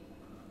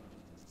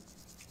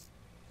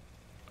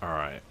 All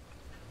right.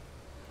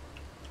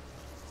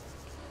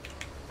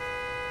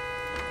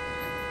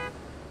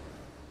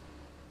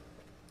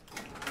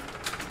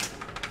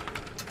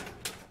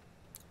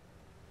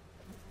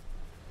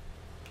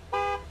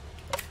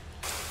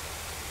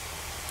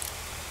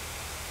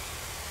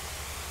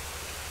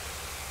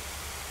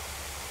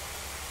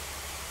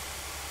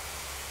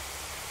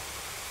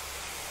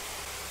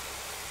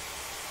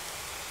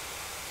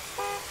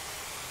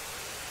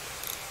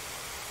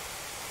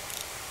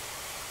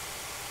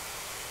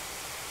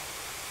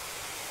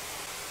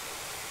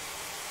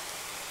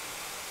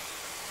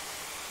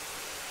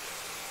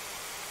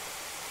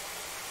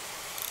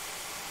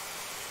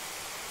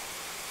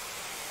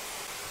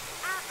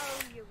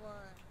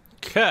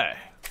 Okay.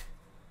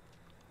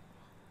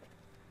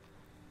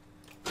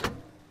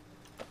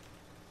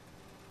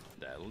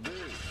 That'll do.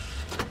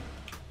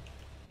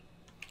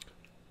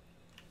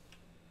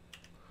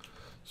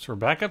 So we're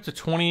back up to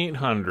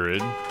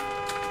 2,800.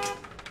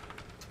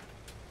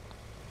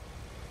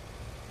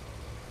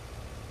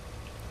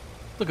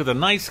 Look at the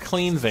nice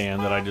clean van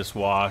that I just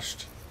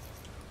washed.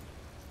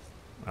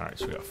 All right,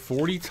 so we got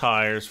 40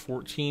 tires,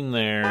 14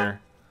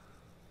 there.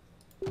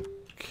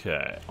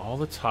 Okay, all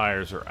the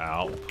tires are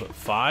out. We'll put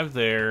 5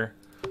 there,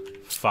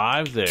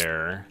 5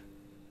 there.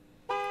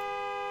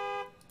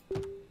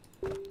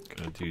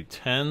 Gonna do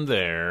 10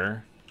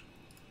 there.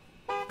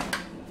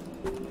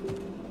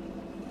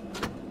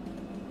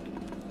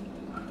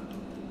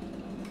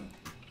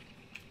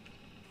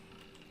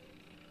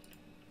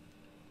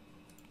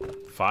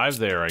 Five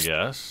there, I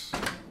guess.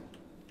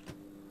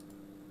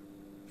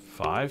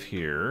 5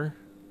 here.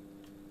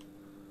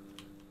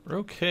 We're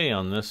okay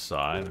on this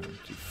side.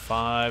 Do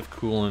 5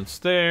 coolants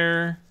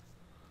there.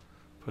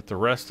 Put the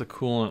rest of the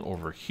coolant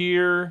over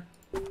here.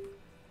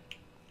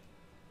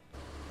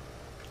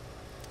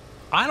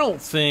 I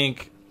don't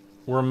think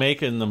we're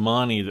making the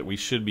money that we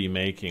should be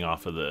making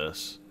off of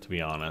this, to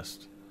be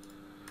honest.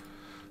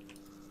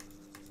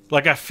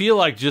 Like, I feel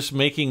like just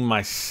making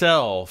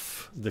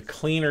myself the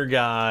cleaner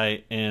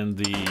guy and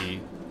the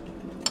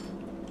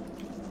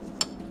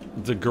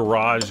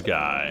garage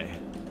guy.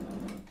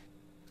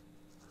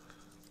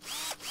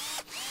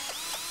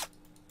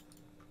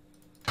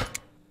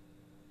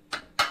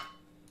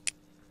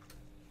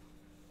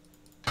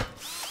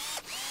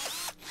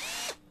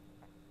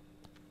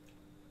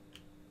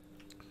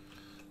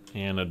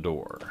 And a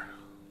door.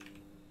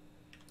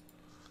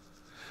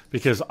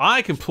 Because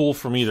I can pull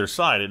from either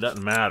side, it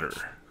doesn't matter.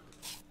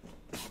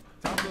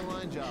 Top of the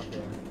line job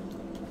there.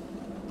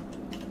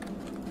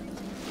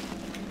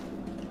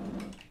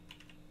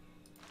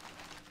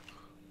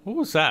 What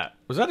was that?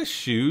 Was that his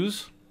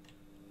shoes?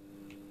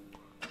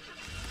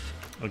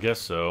 I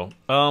guess so.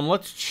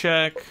 Let's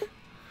check.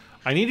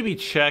 I need to be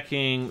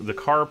checking the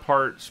car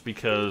parts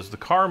because the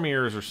car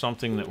mirrors are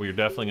something that we're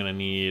definitely going to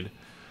need.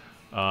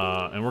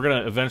 And we're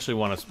going to eventually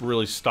want to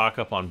really stock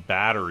up on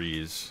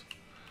batteries.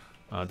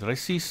 Did I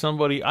see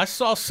somebody? I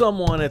saw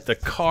someone at the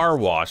car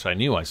wash. I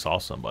knew I saw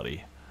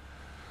somebody.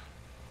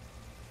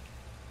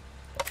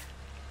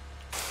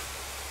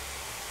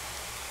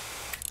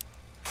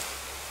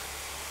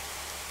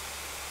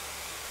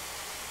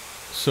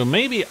 So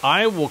maybe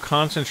I will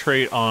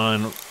concentrate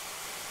on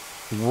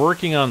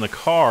working on the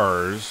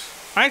cars.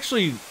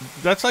 Actually,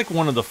 that's like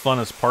one of the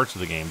funnest parts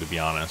of the game, to be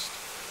honest.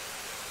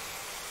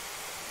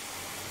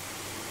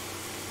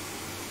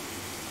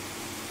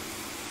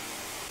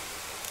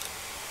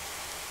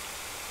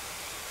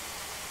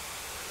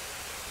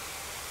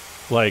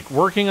 Like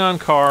working on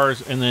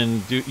cars and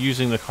then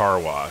using the car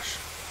wash.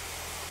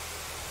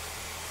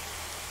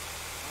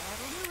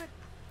 That'll do it.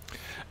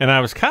 And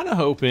I was kind of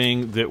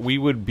hoping that we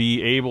would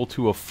be able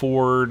to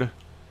afford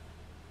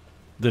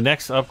the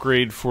next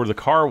upgrade for the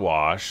car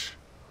wash.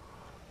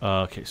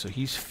 Okay, so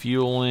he's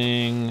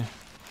fueling.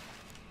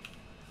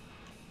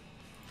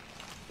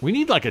 We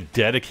need like a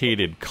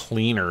dedicated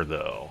cleaner,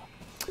 though.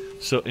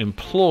 So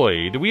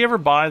employee. Did we ever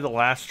buy the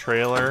last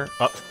trailer?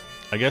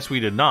 I guess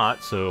we did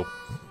not, so...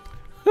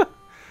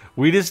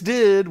 We just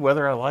did,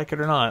 whether I like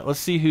it or not. Let's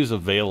see who's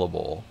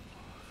available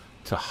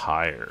to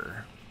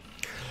hire.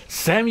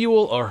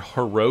 Samuel or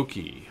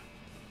Hiroki?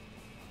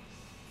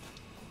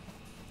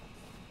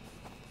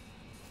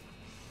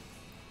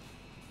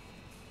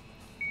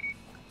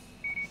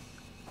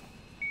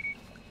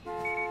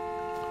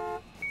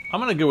 I'm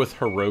going to go with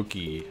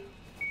Hiroki.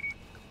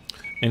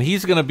 And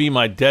he's going to be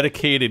my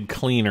dedicated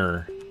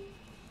cleaner.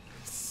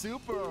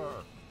 Super.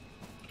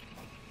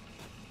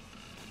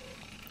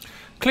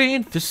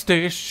 Clean the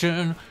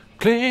station,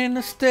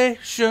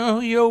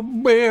 yo.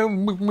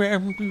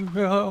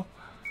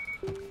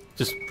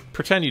 Just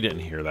pretend you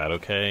didn't hear that,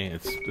 okay?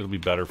 It'll be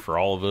better for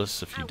all of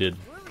us if you did.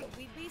 Worried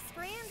we'd be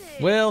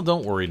stranded. Well,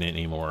 don't worry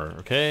anymore,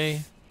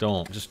 okay?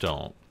 Just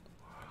don't.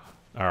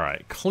 All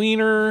right,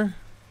 cleaner.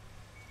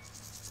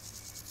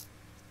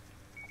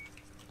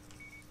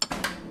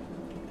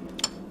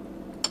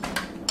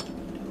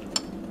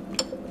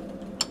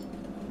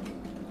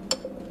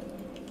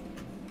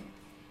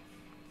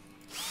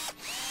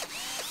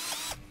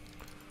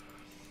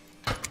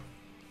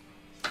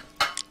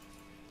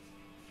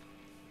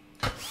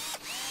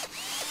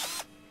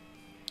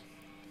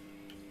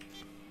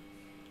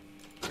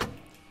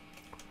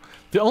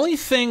 The only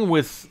thing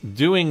with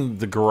doing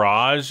the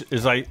garage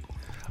is I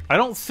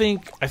still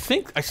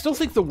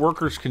think the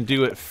workers can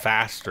do it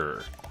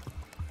faster.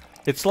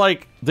 It's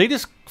like they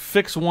just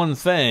fix one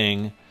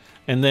thing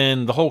and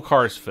then the whole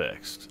car's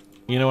fixed.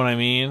 You know what I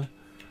mean?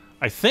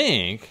 I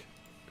think,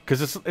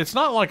 because it's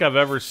not like I've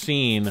ever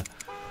seen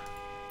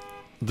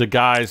the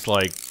guys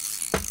like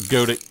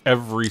go to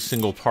every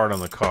single part on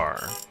the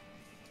car.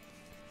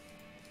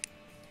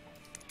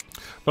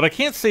 But I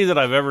can't say that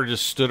I've ever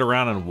just stood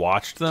around and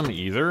watched them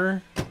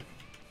either.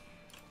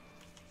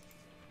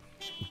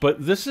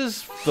 But this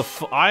is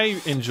I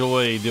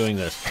enjoy doing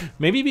this.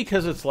 Maybe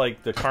because it's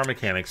like the car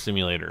mechanic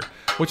simulator,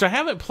 which I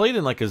haven't played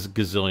in like a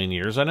gazillion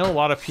years. I know a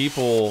lot of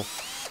people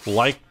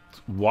like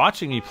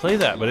watching me play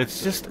that, but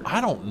it's just,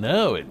 I don't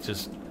know. It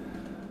just,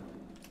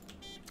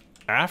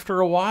 after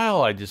a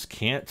while, I just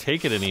can't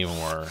take it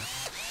anymore.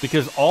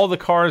 Because all the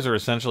cars are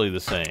essentially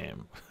the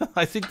same.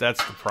 I think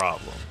that's the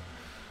problem.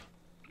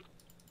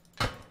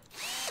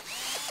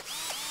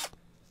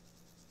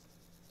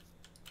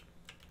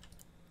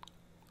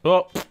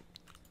 Oh,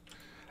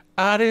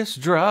 I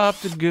just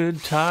dropped a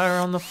good tire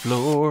on the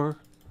floor.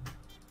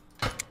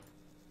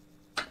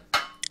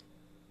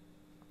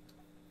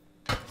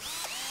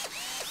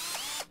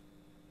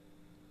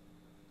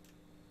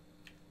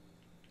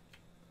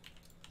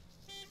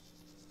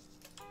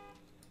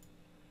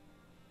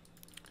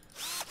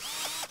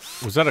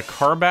 Was that a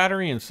car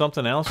battery and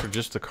something else, or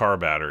just a car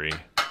battery?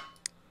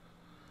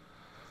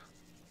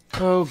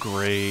 Oh,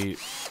 great.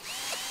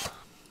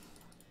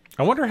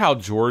 I wonder how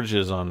George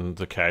is on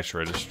the cash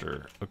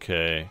register.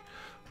 Okay.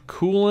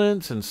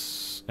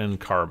 Coolant and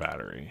car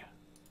battery.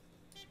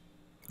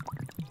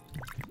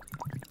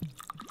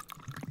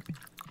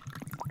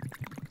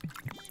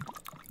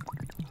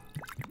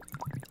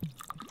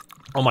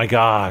 Oh my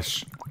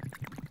gosh.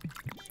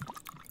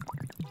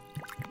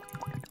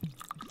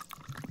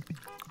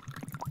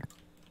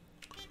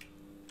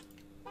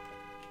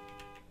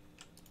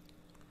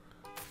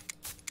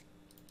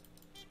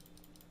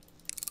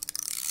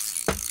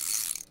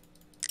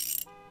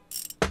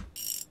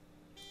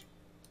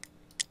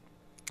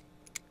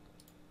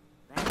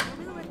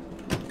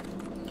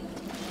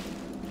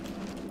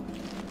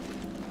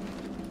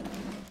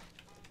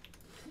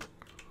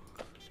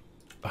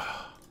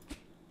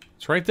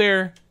 It's right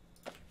there.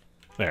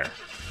 There.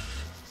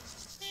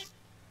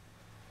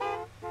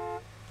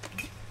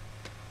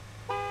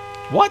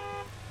 What?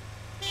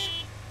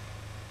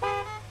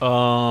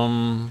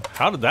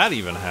 How did that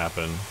even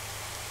happen?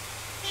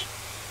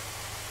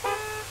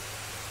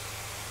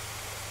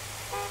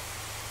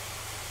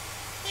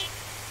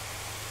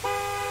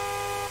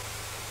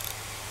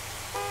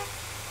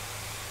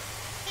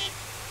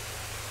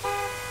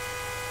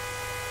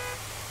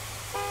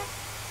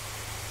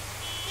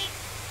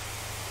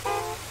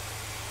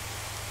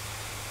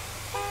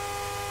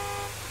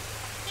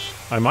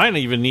 I might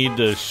even need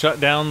to shut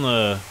down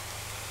the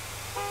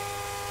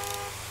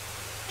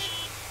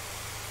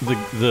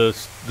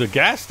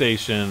gas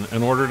station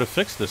in order to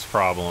fix this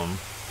problem.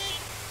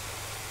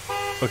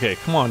 Okay,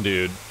 come on,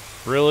 dude.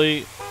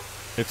 Really?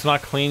 It's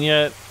not clean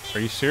yet? Are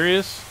you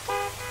serious?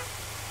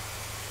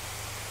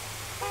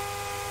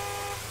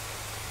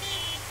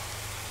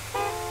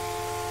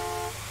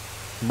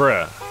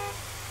 Bruh.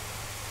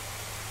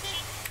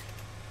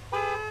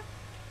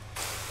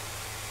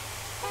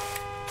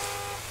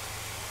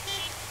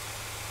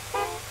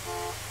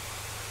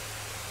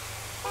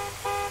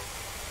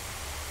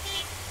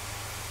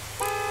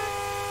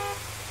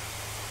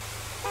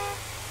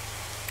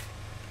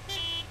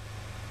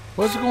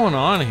 What's going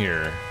on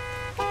here?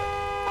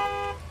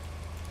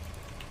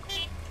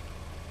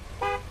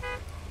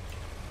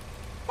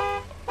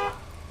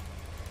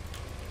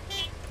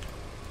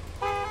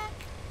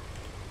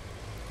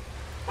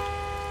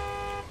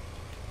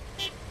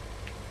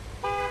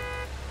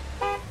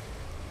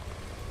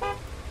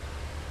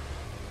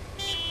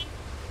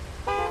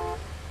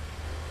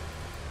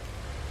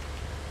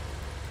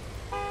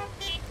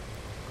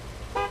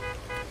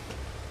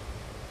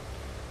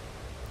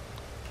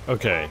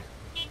 Okay.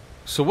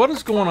 So what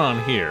is going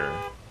on here?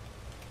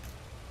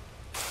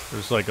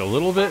 There's like a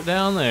little bit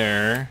down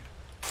there.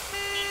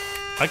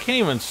 I can't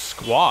even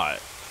squat.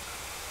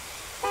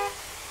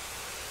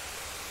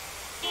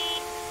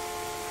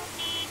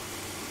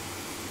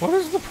 What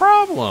is the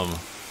problem?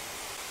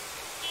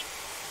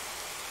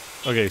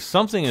 Okay,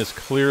 something is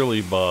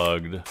clearly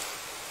bugged.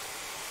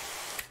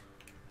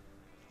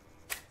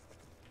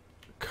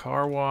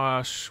 Car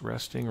wash,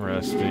 resting.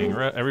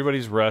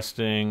 Everybody's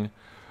resting.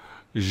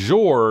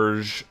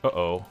 George.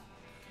 Uh-oh.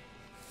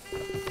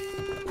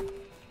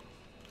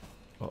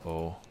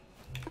 Uh-oh.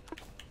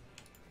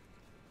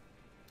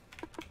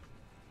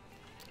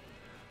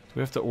 Do we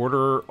have to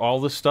order all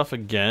this stuff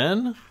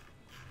again?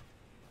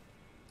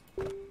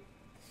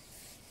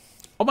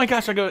 Oh my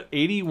gosh, I got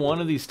 81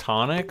 of these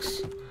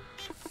tonics?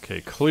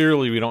 Okay,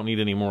 clearly we don't need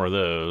any more of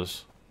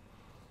those.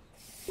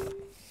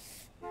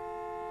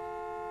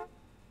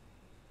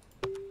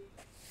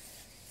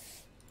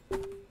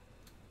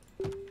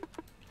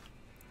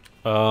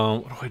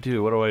 What do I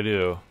do? What do I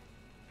do?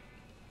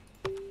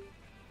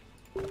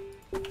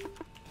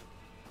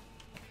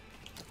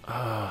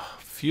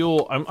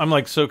 Fuel. I'm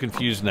like so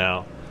confused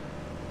now.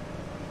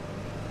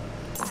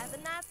 Have a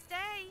nice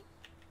day.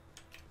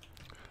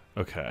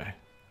 Okay.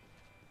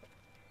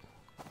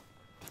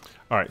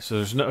 Alright, so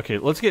there's no... Okay,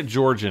 let's get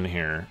George in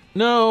here.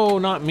 No,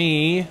 not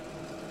me.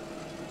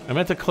 I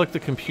meant to click the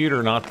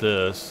computer, not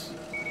this.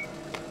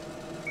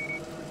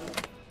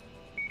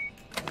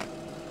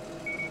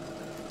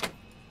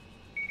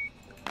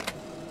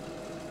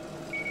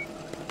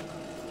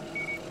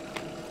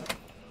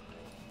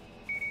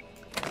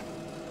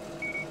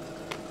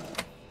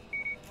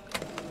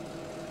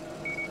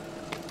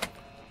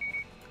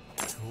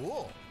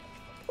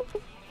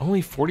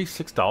 Only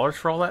 $46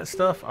 for all that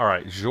stuff?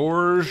 Alright,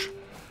 George,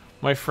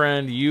 my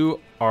friend, you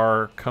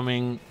are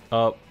coming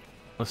up.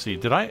 Let's see,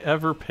 did I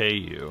ever pay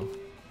you?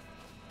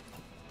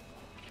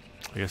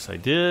 I guess I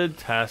did.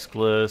 Task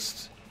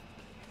list.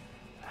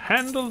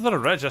 Handle the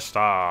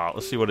register.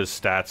 Let's see what his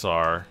stats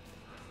are.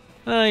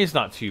 He's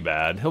not too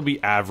bad. He'll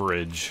be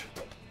average.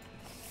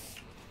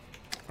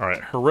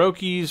 Alright,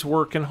 Hiroki's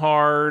working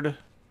hard.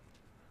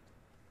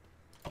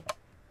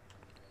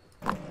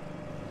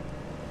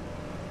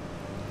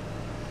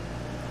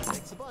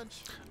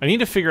 I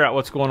need to figure out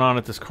what's going on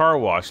at this car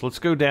wash. Let's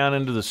go down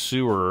into the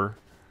sewer.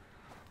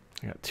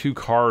 I got 2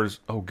 cars.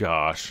 Oh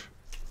gosh.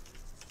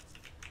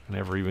 I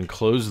never even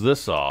closed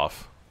this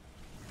off.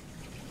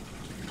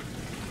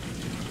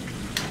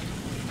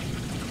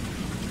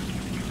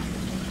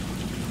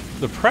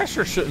 The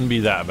pressure shouldn't be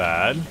that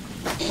bad.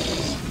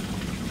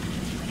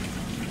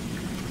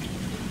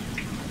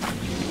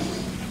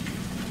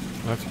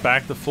 Let's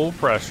back to full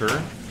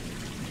pressure.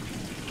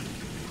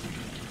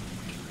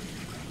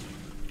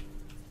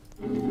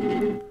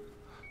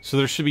 So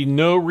there should be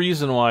no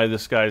reason why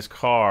this guy's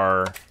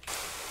car...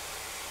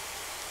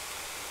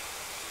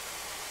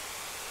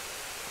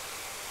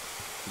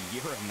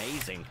 You're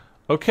amazing.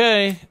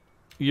 Okay,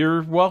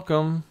 you're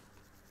welcome.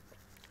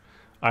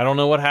 I don't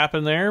know what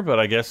happened there, but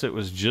I guess it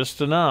was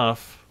just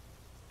enough.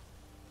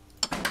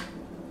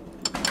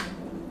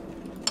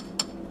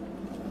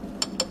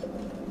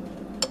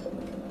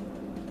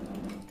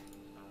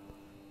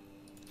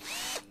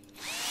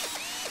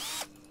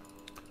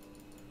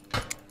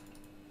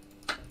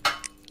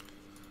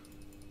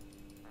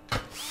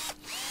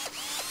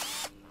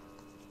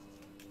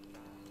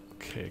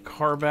 Okay,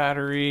 car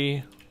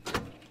battery.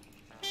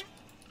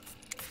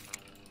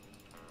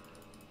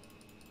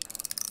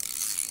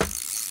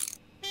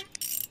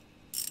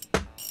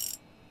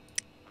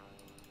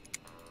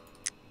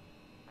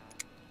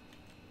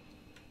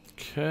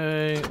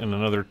 Okay, and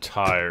another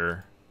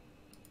tire.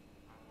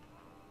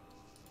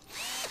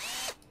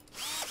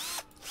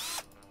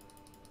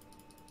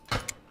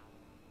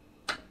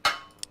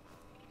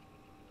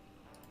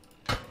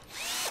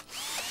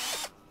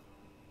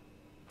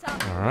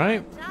 All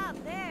right. Job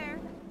there.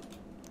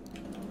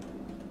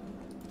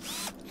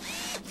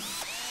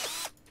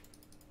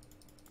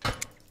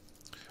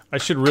 I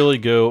should really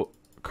go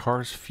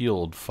cars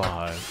field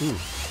 5. Ooh.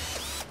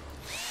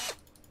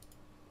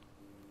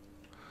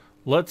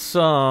 Let's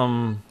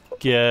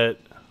get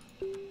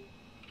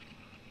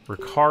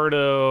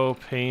Ricardo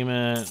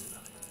payment,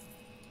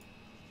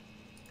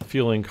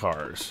 fueling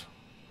cars.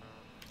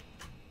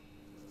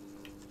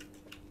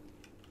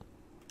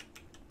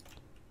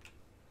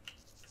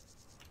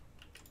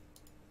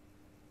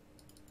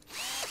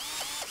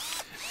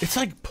 It's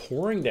like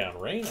pouring down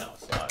rain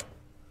outside.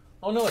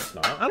 Oh no, it's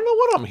not. I don't know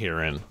what I'm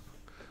hearing.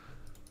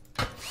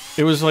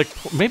 It was like,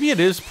 maybe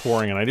it is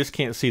pouring and I just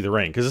can't see the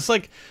rain. Because it's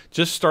like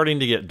just starting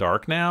to get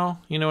dark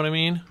now. You know what I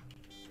mean?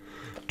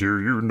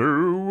 Do you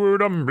know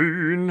what I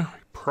mean?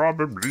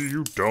 Probably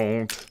you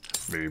don't.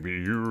 Maybe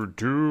you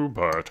do,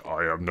 but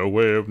I have no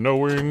way of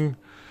knowing.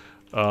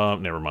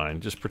 Never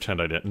mind. Just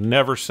pretend I didn't.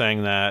 Never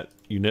sang that.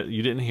 You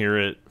didn't hear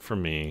it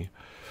from me.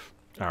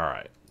 All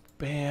right.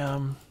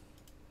 Bam.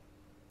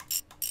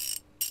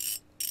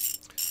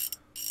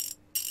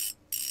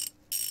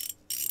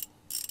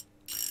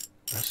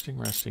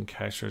 Resting,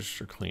 cash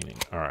register cleaning.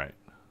 All right.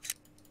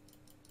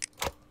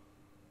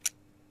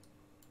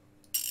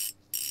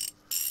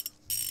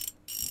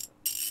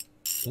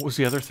 What was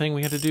the other thing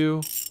we had to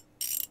do?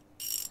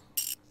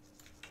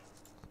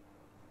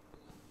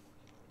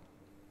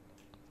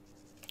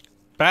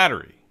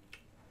 Battery.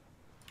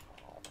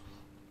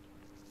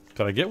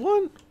 Did I get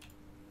one?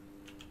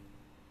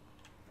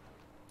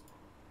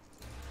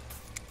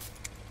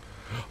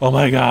 Oh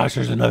my gosh,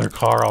 there's another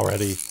car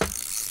already.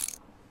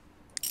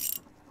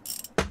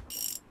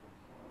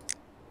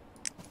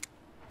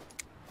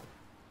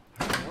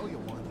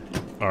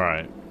 All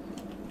right.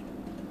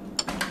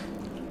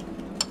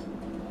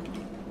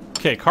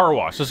 Okay, car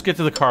wash. Let's get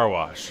to the car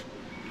wash.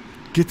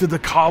 Get to the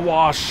car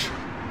wash.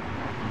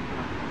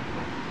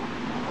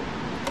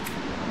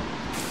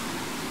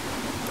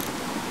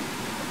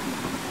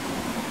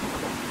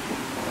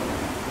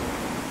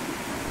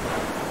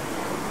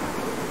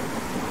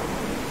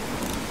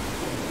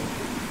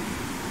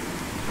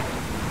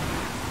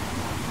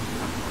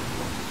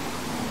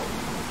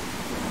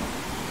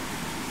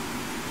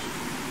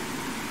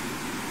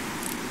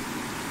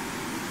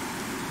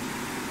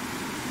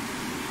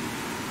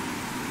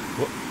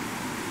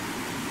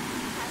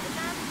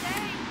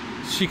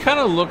 She kind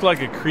of looked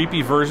like a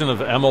creepy version of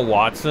Emma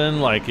Watson,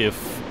 like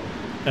if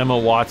Emma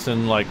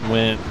Watson like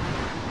went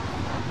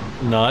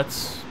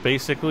nuts,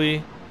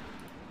 basically.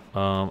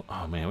 Oh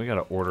man, we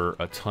gotta order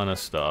a ton of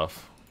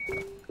stuff.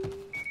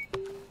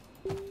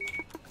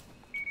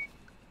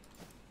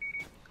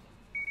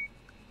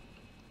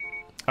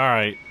 All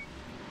right.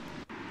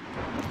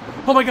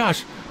 Oh my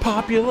gosh,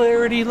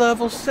 popularity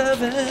level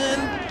 7.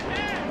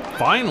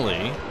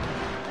 Finally.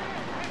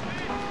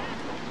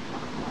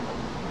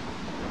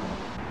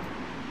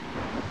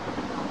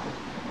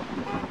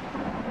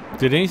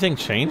 Did anything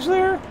change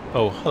there?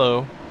 Oh,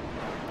 hello.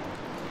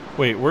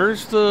 Wait,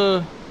 where's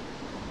the...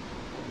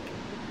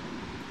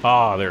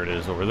 Ah, there it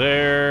is, over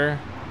there.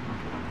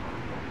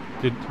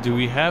 Do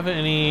we have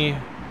any...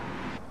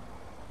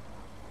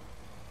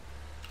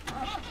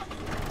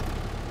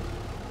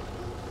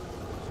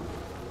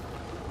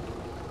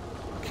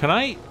 Can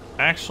I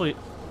actually...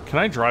 Can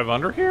I drive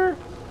under here?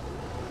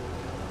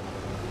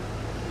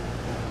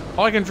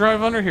 Oh, I can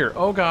drive under here.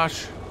 Oh,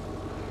 gosh.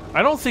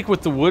 I don't think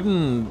with the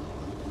wooden...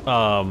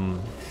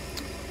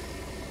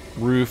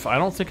 roof, I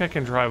don't think I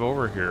can drive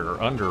over here or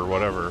under or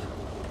whatever.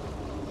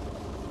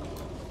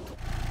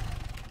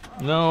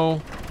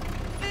 No.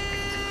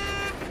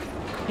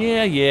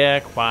 Yeah,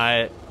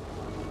 quiet.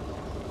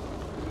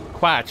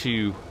 Quiet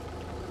you.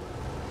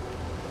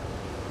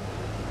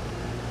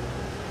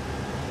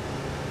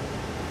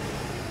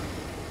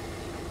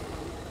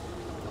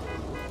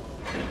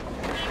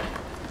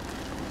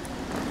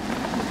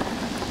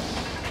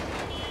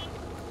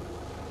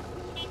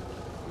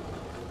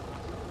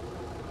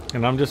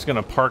 And I'm just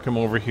gonna park him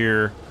over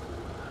here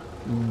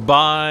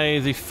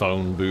by the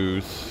phone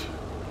booth.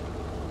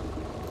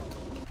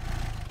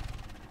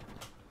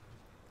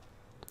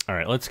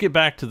 Alright, let's get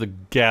back to the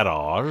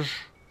garage.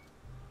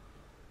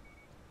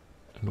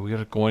 And we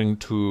are going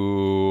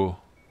to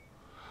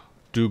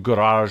do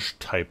garage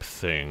type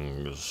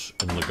things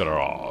in the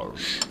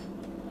garage.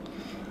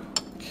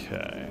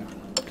 Okay.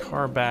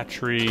 Car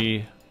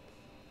battery.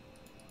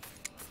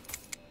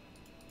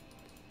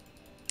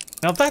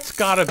 Now that's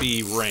gotta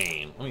be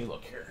rain. Let me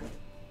look here.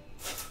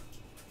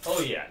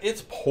 Oh yeah,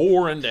 it's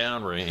pouring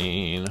down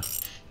rain.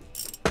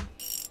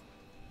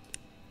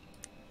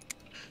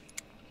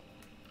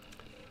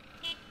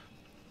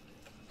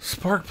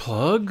 Spark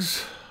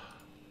plugs.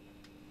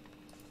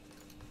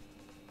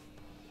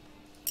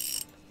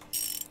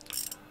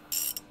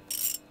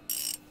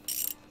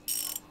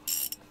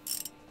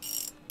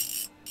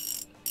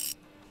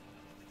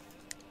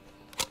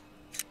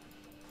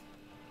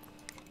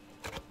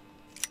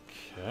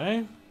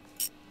 Okay.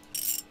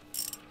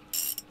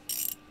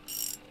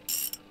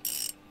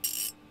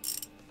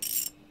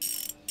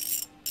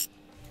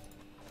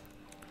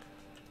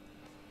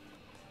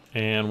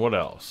 And what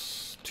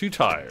else? 2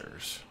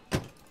 tires.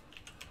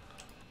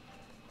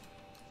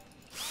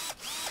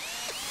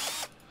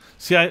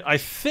 See, I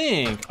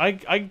think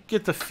I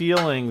get the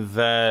feeling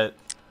that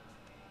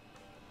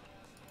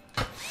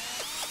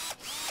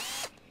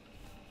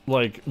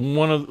like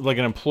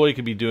an employee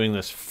could be doing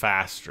this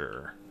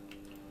faster.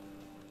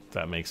 If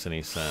that makes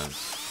any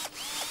sense.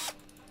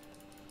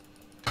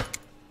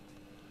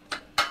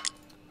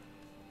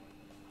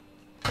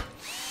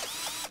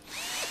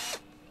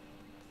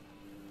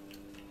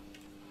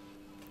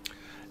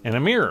 And a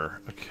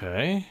mirror.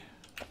 Okay.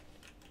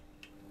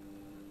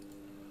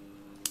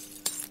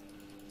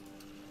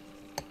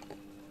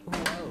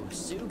 Whoa,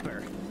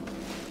 super.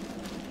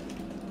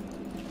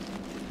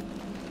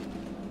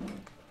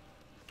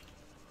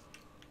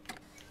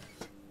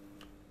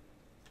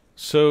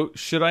 So,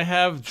 should I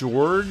have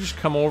George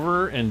come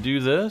over and do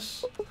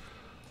this?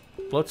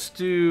 Let's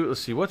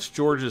see, what's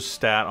George's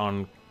stat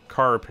on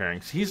car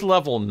repairing? So he's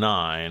level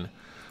 9.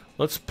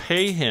 Let's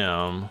pay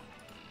him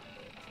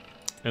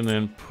and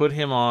then put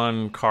him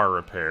on car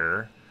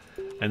repair.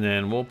 And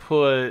then we'll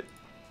put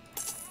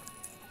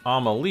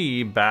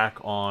Amelie back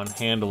on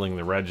handling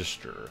the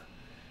register.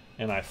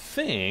 And I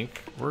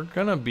think we're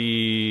gonna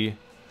be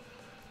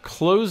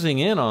closing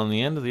in on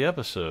the end of the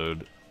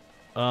episode.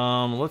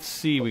 Let's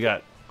see, we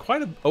got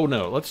quite a... Oh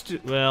no, let's do...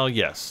 Well,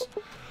 yes.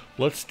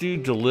 Let's do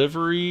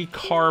delivery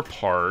car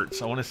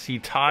parts. I want to see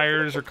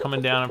tires are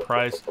coming down in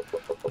price.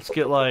 Let's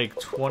get like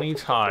 20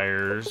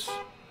 tires.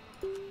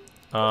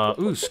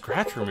 Ooh,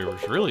 scratch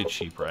remover's really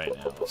cheap right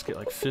now. Let's get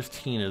like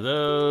 15 of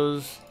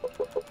those.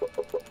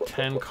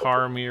 10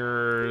 car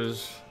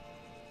mirrors.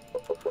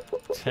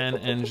 10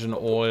 engine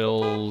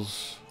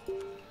oils.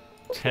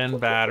 10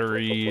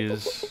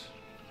 batteries.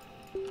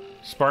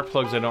 Spark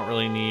plugs I don't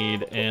really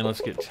need. And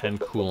let's get 10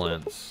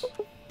 coolants.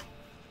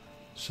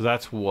 So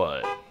that's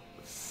what?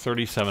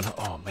 37.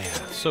 Oh man,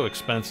 it's so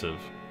expensive.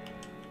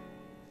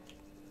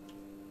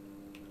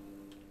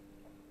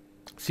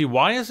 See,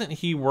 why isn't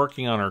he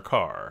working on our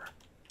car?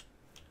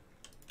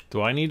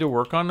 Do I need to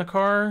work on the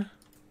car?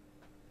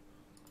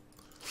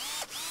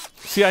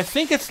 See, I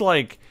think it's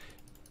like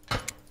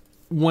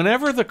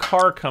whenever the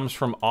car comes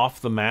from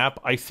off the map,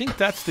 I think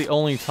that's the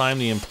only time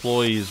the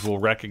employees will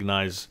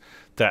recognize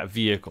that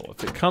vehicle.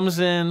 If it comes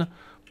in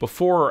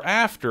before or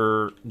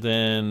after,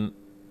 then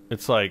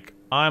it's like,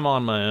 I'm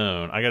on my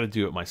own. I gotta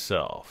do it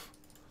myself.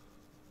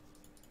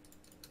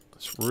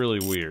 It's really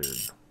weird.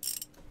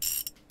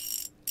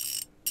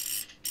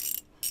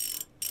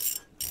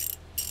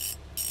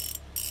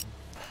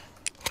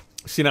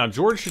 See, now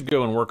George should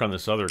go and work on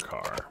this other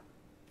car.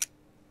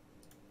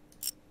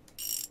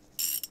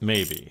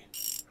 Maybe.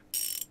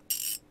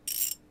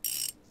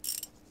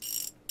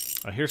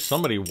 I hear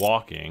somebody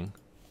walking.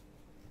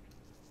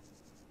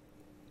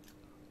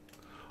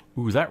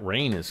 Ooh, that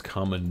rain is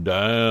coming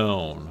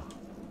down.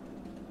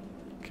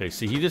 Okay,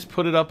 see, he just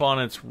put it up on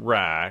its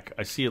rack.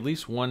 I see at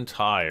least one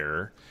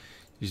tire.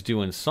 He's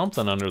doing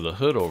something under the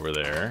hood over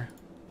there.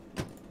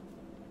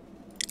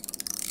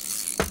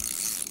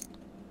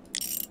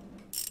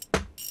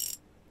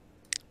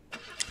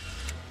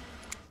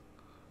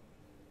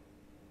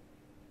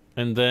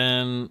 And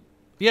then,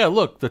 yeah,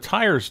 look, the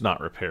tire's not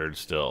repaired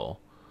still.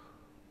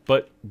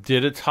 But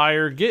did a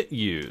tire get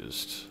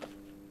used?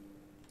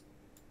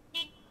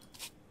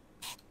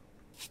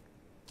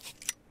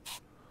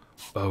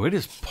 Oh, it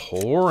is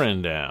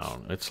pouring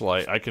down. It's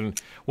like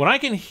when I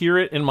can hear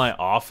it in my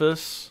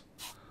office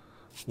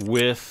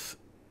with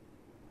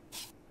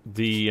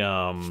the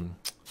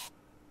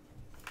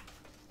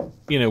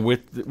you know,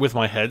 with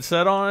my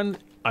headset on,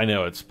 I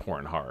know it's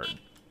pouring hard.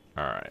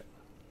 All right.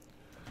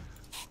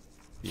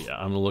 Yeah,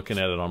 I'm looking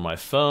at it on my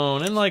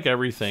phone, and like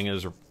everything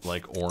is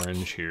like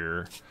orange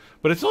here.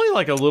 But it's only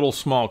like a little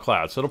small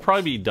cloud, so it'll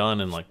probably be done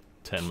in like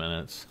 10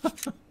 minutes.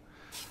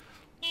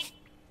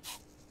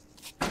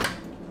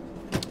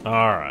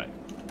 Alright.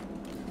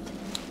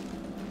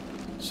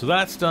 So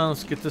that's done.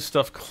 Let's get this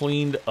stuff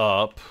cleaned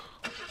up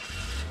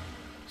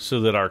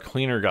so that our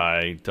cleaner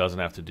guy doesn't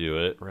have to do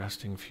it.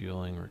 Resting,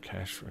 fueling,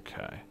 cash,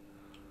 okay.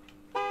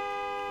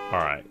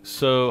 Alright,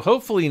 so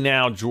hopefully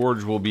now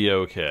George will be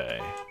okay.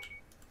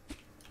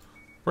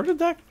 Where did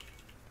that...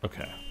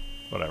 Okay,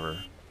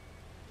 whatever.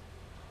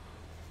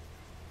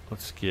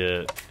 Let's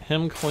get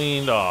him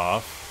cleaned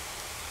off.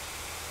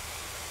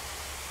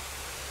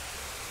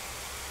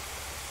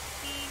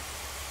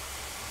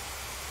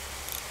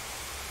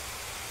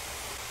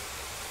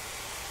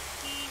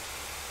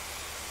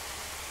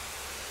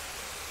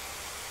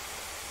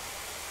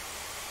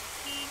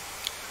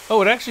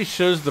 Oh, it actually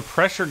shows the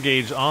pressure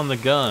gauge on the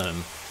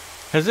gun.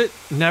 Has it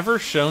never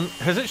shown...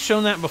 Has it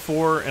shown that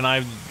before and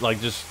I've, like,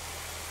 just...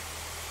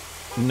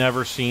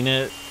 never seen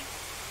it?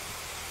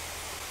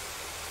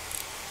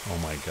 Oh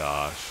my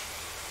gosh.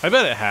 I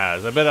bet it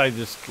has. I bet I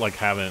just, like,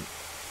 haven't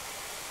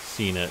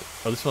seen it.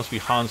 Oh, this must be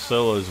Han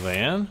Solo's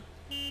van?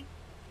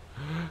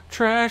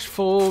 Trash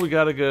full. We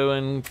gotta go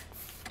and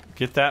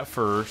get that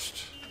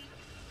first.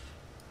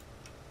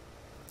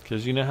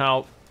 Because you know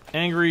how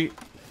angry...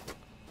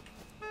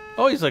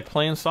 Oh, he's, like,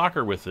 playing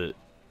soccer with it.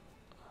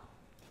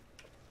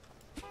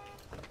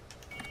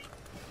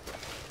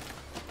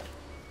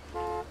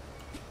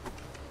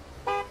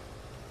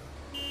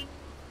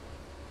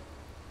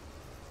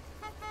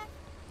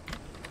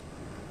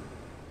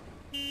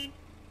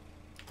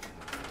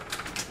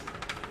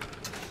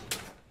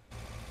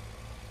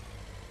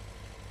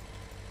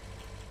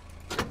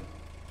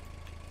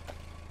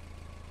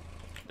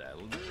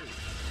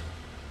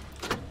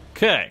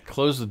 Okay,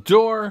 close the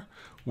door.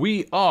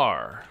 We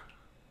are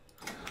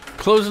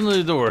closing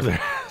the door there.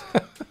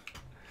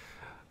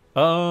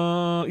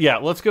 Yeah,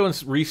 let's go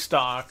and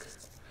restock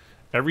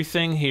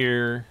everything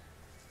here.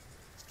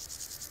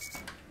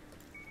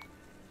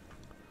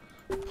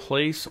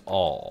 Place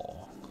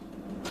all.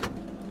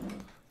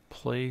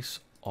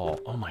 Place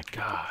all. Oh my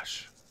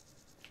gosh.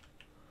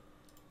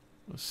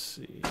 Let's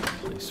see.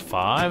 Place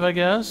 5, I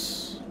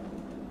guess.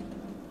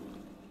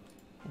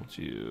 We'll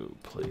do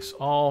place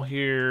all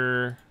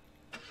here.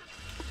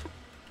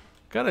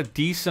 Got a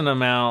decent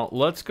amount.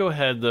 Let's go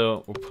ahead,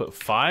 though. We'll put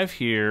 5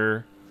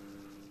 here.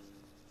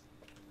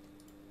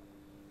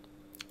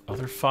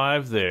 Other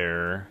 5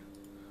 there.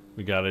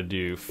 We got to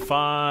do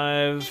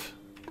 5.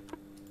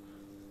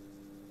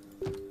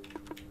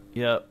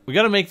 Yep. We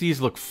got to make these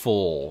look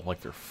full,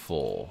 like they're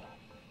full.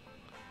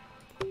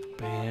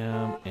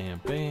 Bam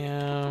and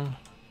bam.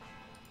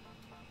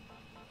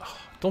 Oh,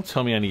 don't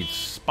tell me I need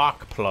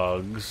Spock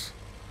plugs.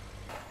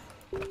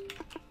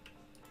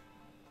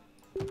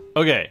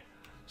 Okay.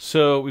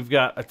 So we've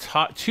got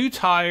 2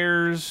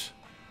 tires,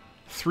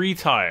 3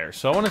 tires.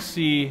 So I want to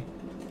see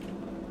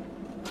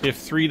if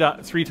 3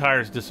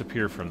 tires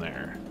disappear from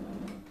there.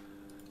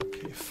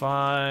 Okay,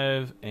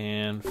 5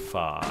 and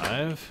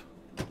 5.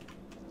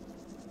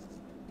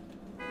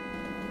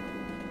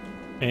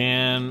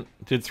 And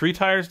did 3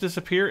 tires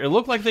disappear? It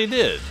looked like they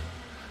did.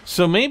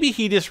 So maybe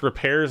he just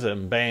repairs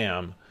them,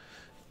 bam,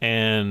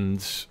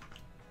 and,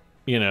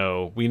 you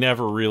know, we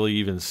never really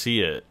even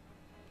see it.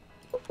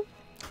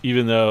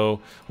 Even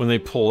though when they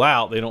pull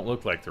out, they don't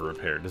look like they're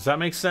repaired. Does that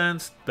make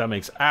sense? That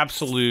makes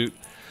absolute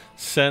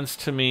sense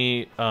to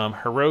me.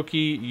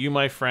 Hiroki, you,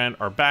 my friend,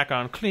 are back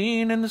on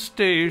cleaning the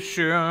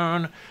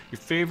station. Your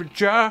favorite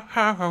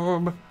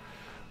job.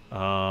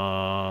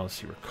 Let's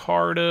see,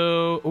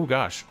 Ricardo. Oh,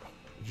 gosh.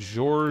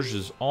 George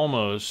is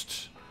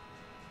almost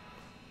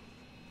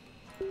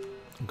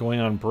going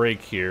on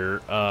break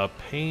here.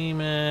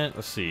 Payment.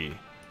 Let's see.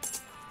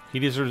 He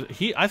deserves...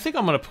 I think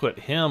I'm going to put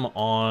him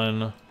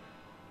on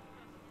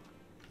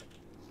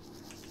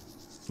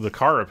the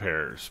car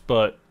repairs,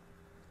 but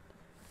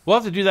we'll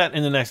have to do that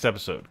in the next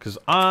episode because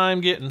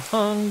I'm getting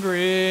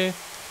hungry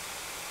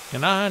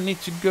and I need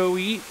to go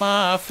eat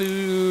my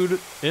food.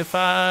 If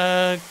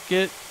I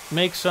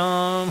make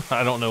some,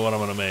 I don't know what I'm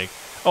gonna make.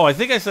 Oh, I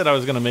think I said I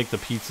was gonna make the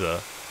pizza.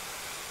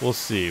 We'll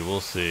see,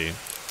 we'll see.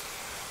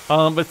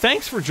 But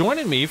thanks for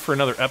joining me for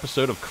another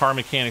episode of Car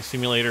Mechanic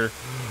Simulator.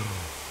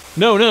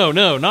 No,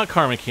 not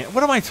Car Mechanic.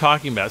 What am I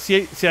talking about?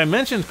 See, I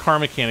mentioned Car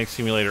Mechanic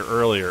Simulator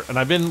earlier, and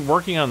I've been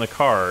working on the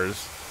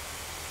cars.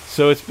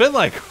 So it's been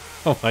like,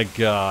 oh my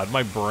god,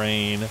 my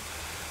brain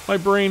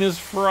is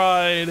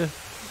fried.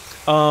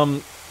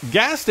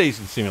 Gas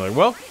Station Simulator.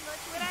 Well,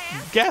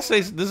 gas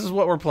station. This is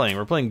what we're playing.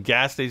 We're playing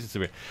Gas Station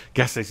Simulator.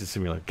 Gas Station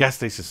Simulator. Gas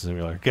Station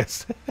Simulator.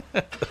 Gas.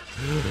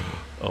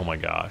 Oh my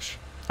gosh,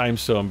 I am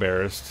so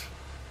embarrassed.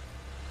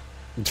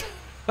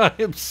 I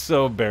am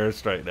so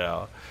embarrassed right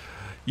now.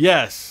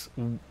 Yes.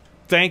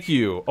 Thank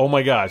you. Oh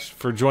my gosh,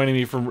 for joining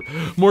me for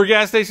more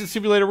Gas Station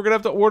Simulator. We're going to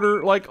have to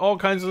order like all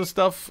kinds of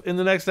stuff in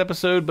the next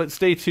episode, but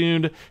stay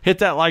tuned. Hit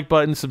that like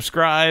button,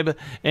 subscribe,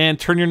 and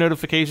turn your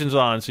notifications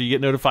on so you get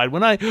notified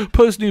when I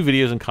post new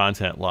videos and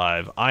content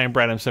live. I am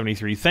Brad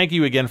M73. Thank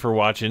you again for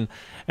watching,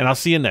 and I'll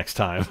see you next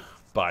time.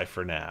 Bye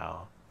for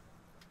now.